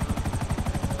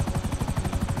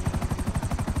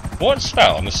 What's that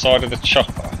on the side of the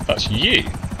chopper? That's you.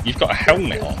 You've got a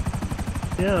helmet on.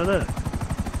 Yeah, I know.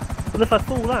 But if I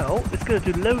fall out, it's going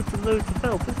to do loads and loads of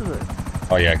help, isn't it?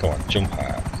 Oh yeah, go on, jump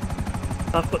out.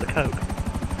 I've got the coke.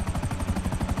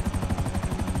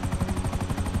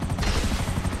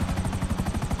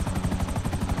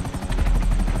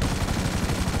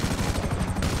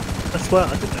 I swear,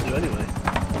 I think I do anyway.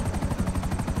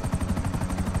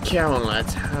 Come on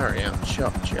lads, hurry up,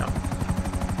 chop chop.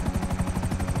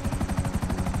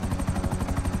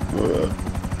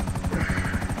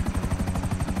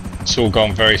 It's all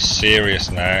gone very serious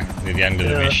now, near the end of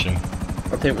the mission.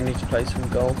 I think we need to play some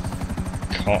golf.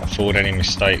 Can't afford any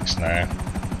mistakes now.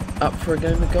 Up for a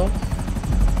game of golf?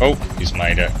 Oh, he's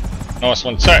made it. Nice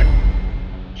one, Tech.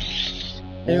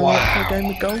 Anyone up for a game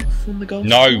of golf on the golf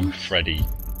No, course? Freddy.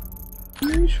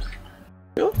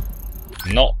 Sure.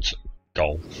 Not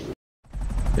golf.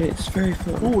 It's very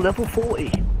fun. Ooh, level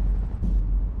 40.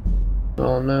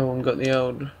 Oh, no one got the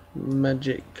old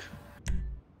magic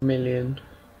million.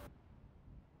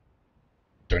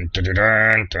 Dun, dun, dun,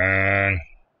 dun, dun.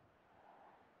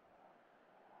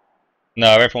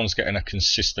 No, everyone's getting a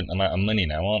consistent amount of money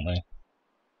now, aren't they?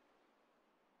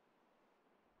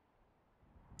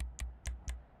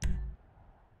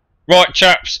 Right,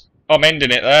 chaps. I'm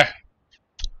ending it there.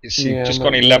 It's just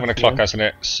gone 11 o'clock, hasn't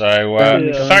it? So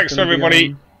thanks to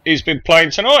everybody who's been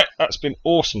playing tonight. That's been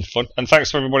awesome fun. And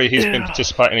thanks to everybody who's been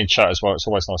participating in chat as well. It's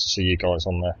always nice to see you guys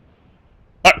on there.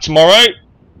 Back tomorrow.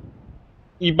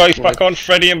 You both back on,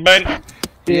 Freddie and Ben?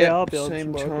 Yeah, I'll be on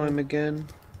same tomorrow. time again.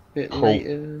 Bit Cool.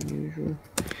 later than usual.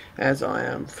 As I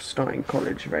am starting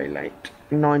college very late.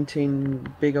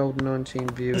 19, big old 19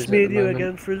 viewers. Just me at and the you moment.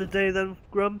 again through the day then,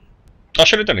 Grum. I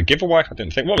should have done a giveaway. I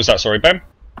didn't think. What was that? Sorry, Ben?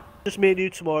 Just me and you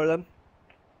tomorrow then.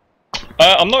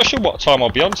 I'm not sure what time I'll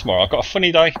be on tomorrow. I've got a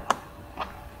funny day. But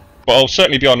I'll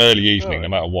certainly be on early evening, no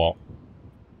matter what.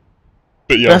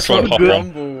 But yeah, That's I'll what try and pop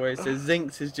on. Grumble always says.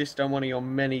 Zinx has just done one of your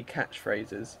many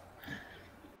catchphrases.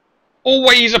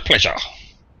 Always a pleasure.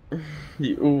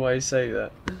 You always say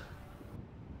that.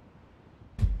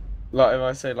 Like if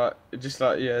I say like, just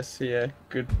like yes, yeah,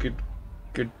 good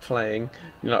playing.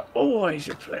 You're like, always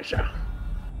a pleasure.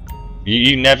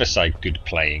 You never say good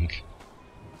playing.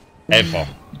 Ever.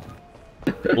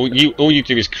 all you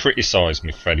do is criticise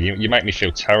me, Freddie. You make me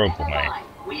feel terrible, mate.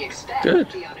 Good.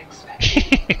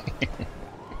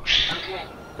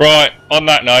 Right, on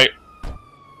that note,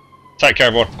 take care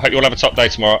everyone. Hope you all have a top day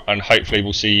tomorrow, and hopefully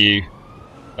we'll see you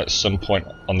at some point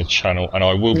on the channel, and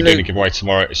I will be doing a giveaway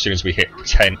tomorrow as soon as we hit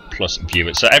 10 plus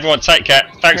viewers. So everyone take care.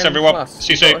 Thanks everyone. Plus.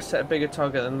 See you You've soon. got to set a bigger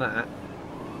target than that.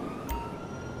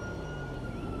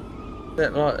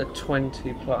 Set like a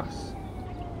 20 plus.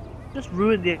 Just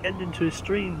ruined the ending to his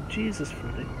stream. Jesus,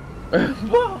 Freddy.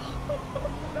 What?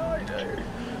 No, I know.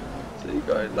 So you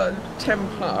got like 10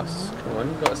 plus. Come on,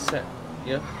 you've got to set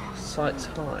your sights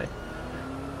high.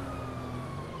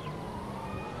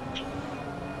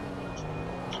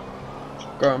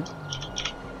 Go on.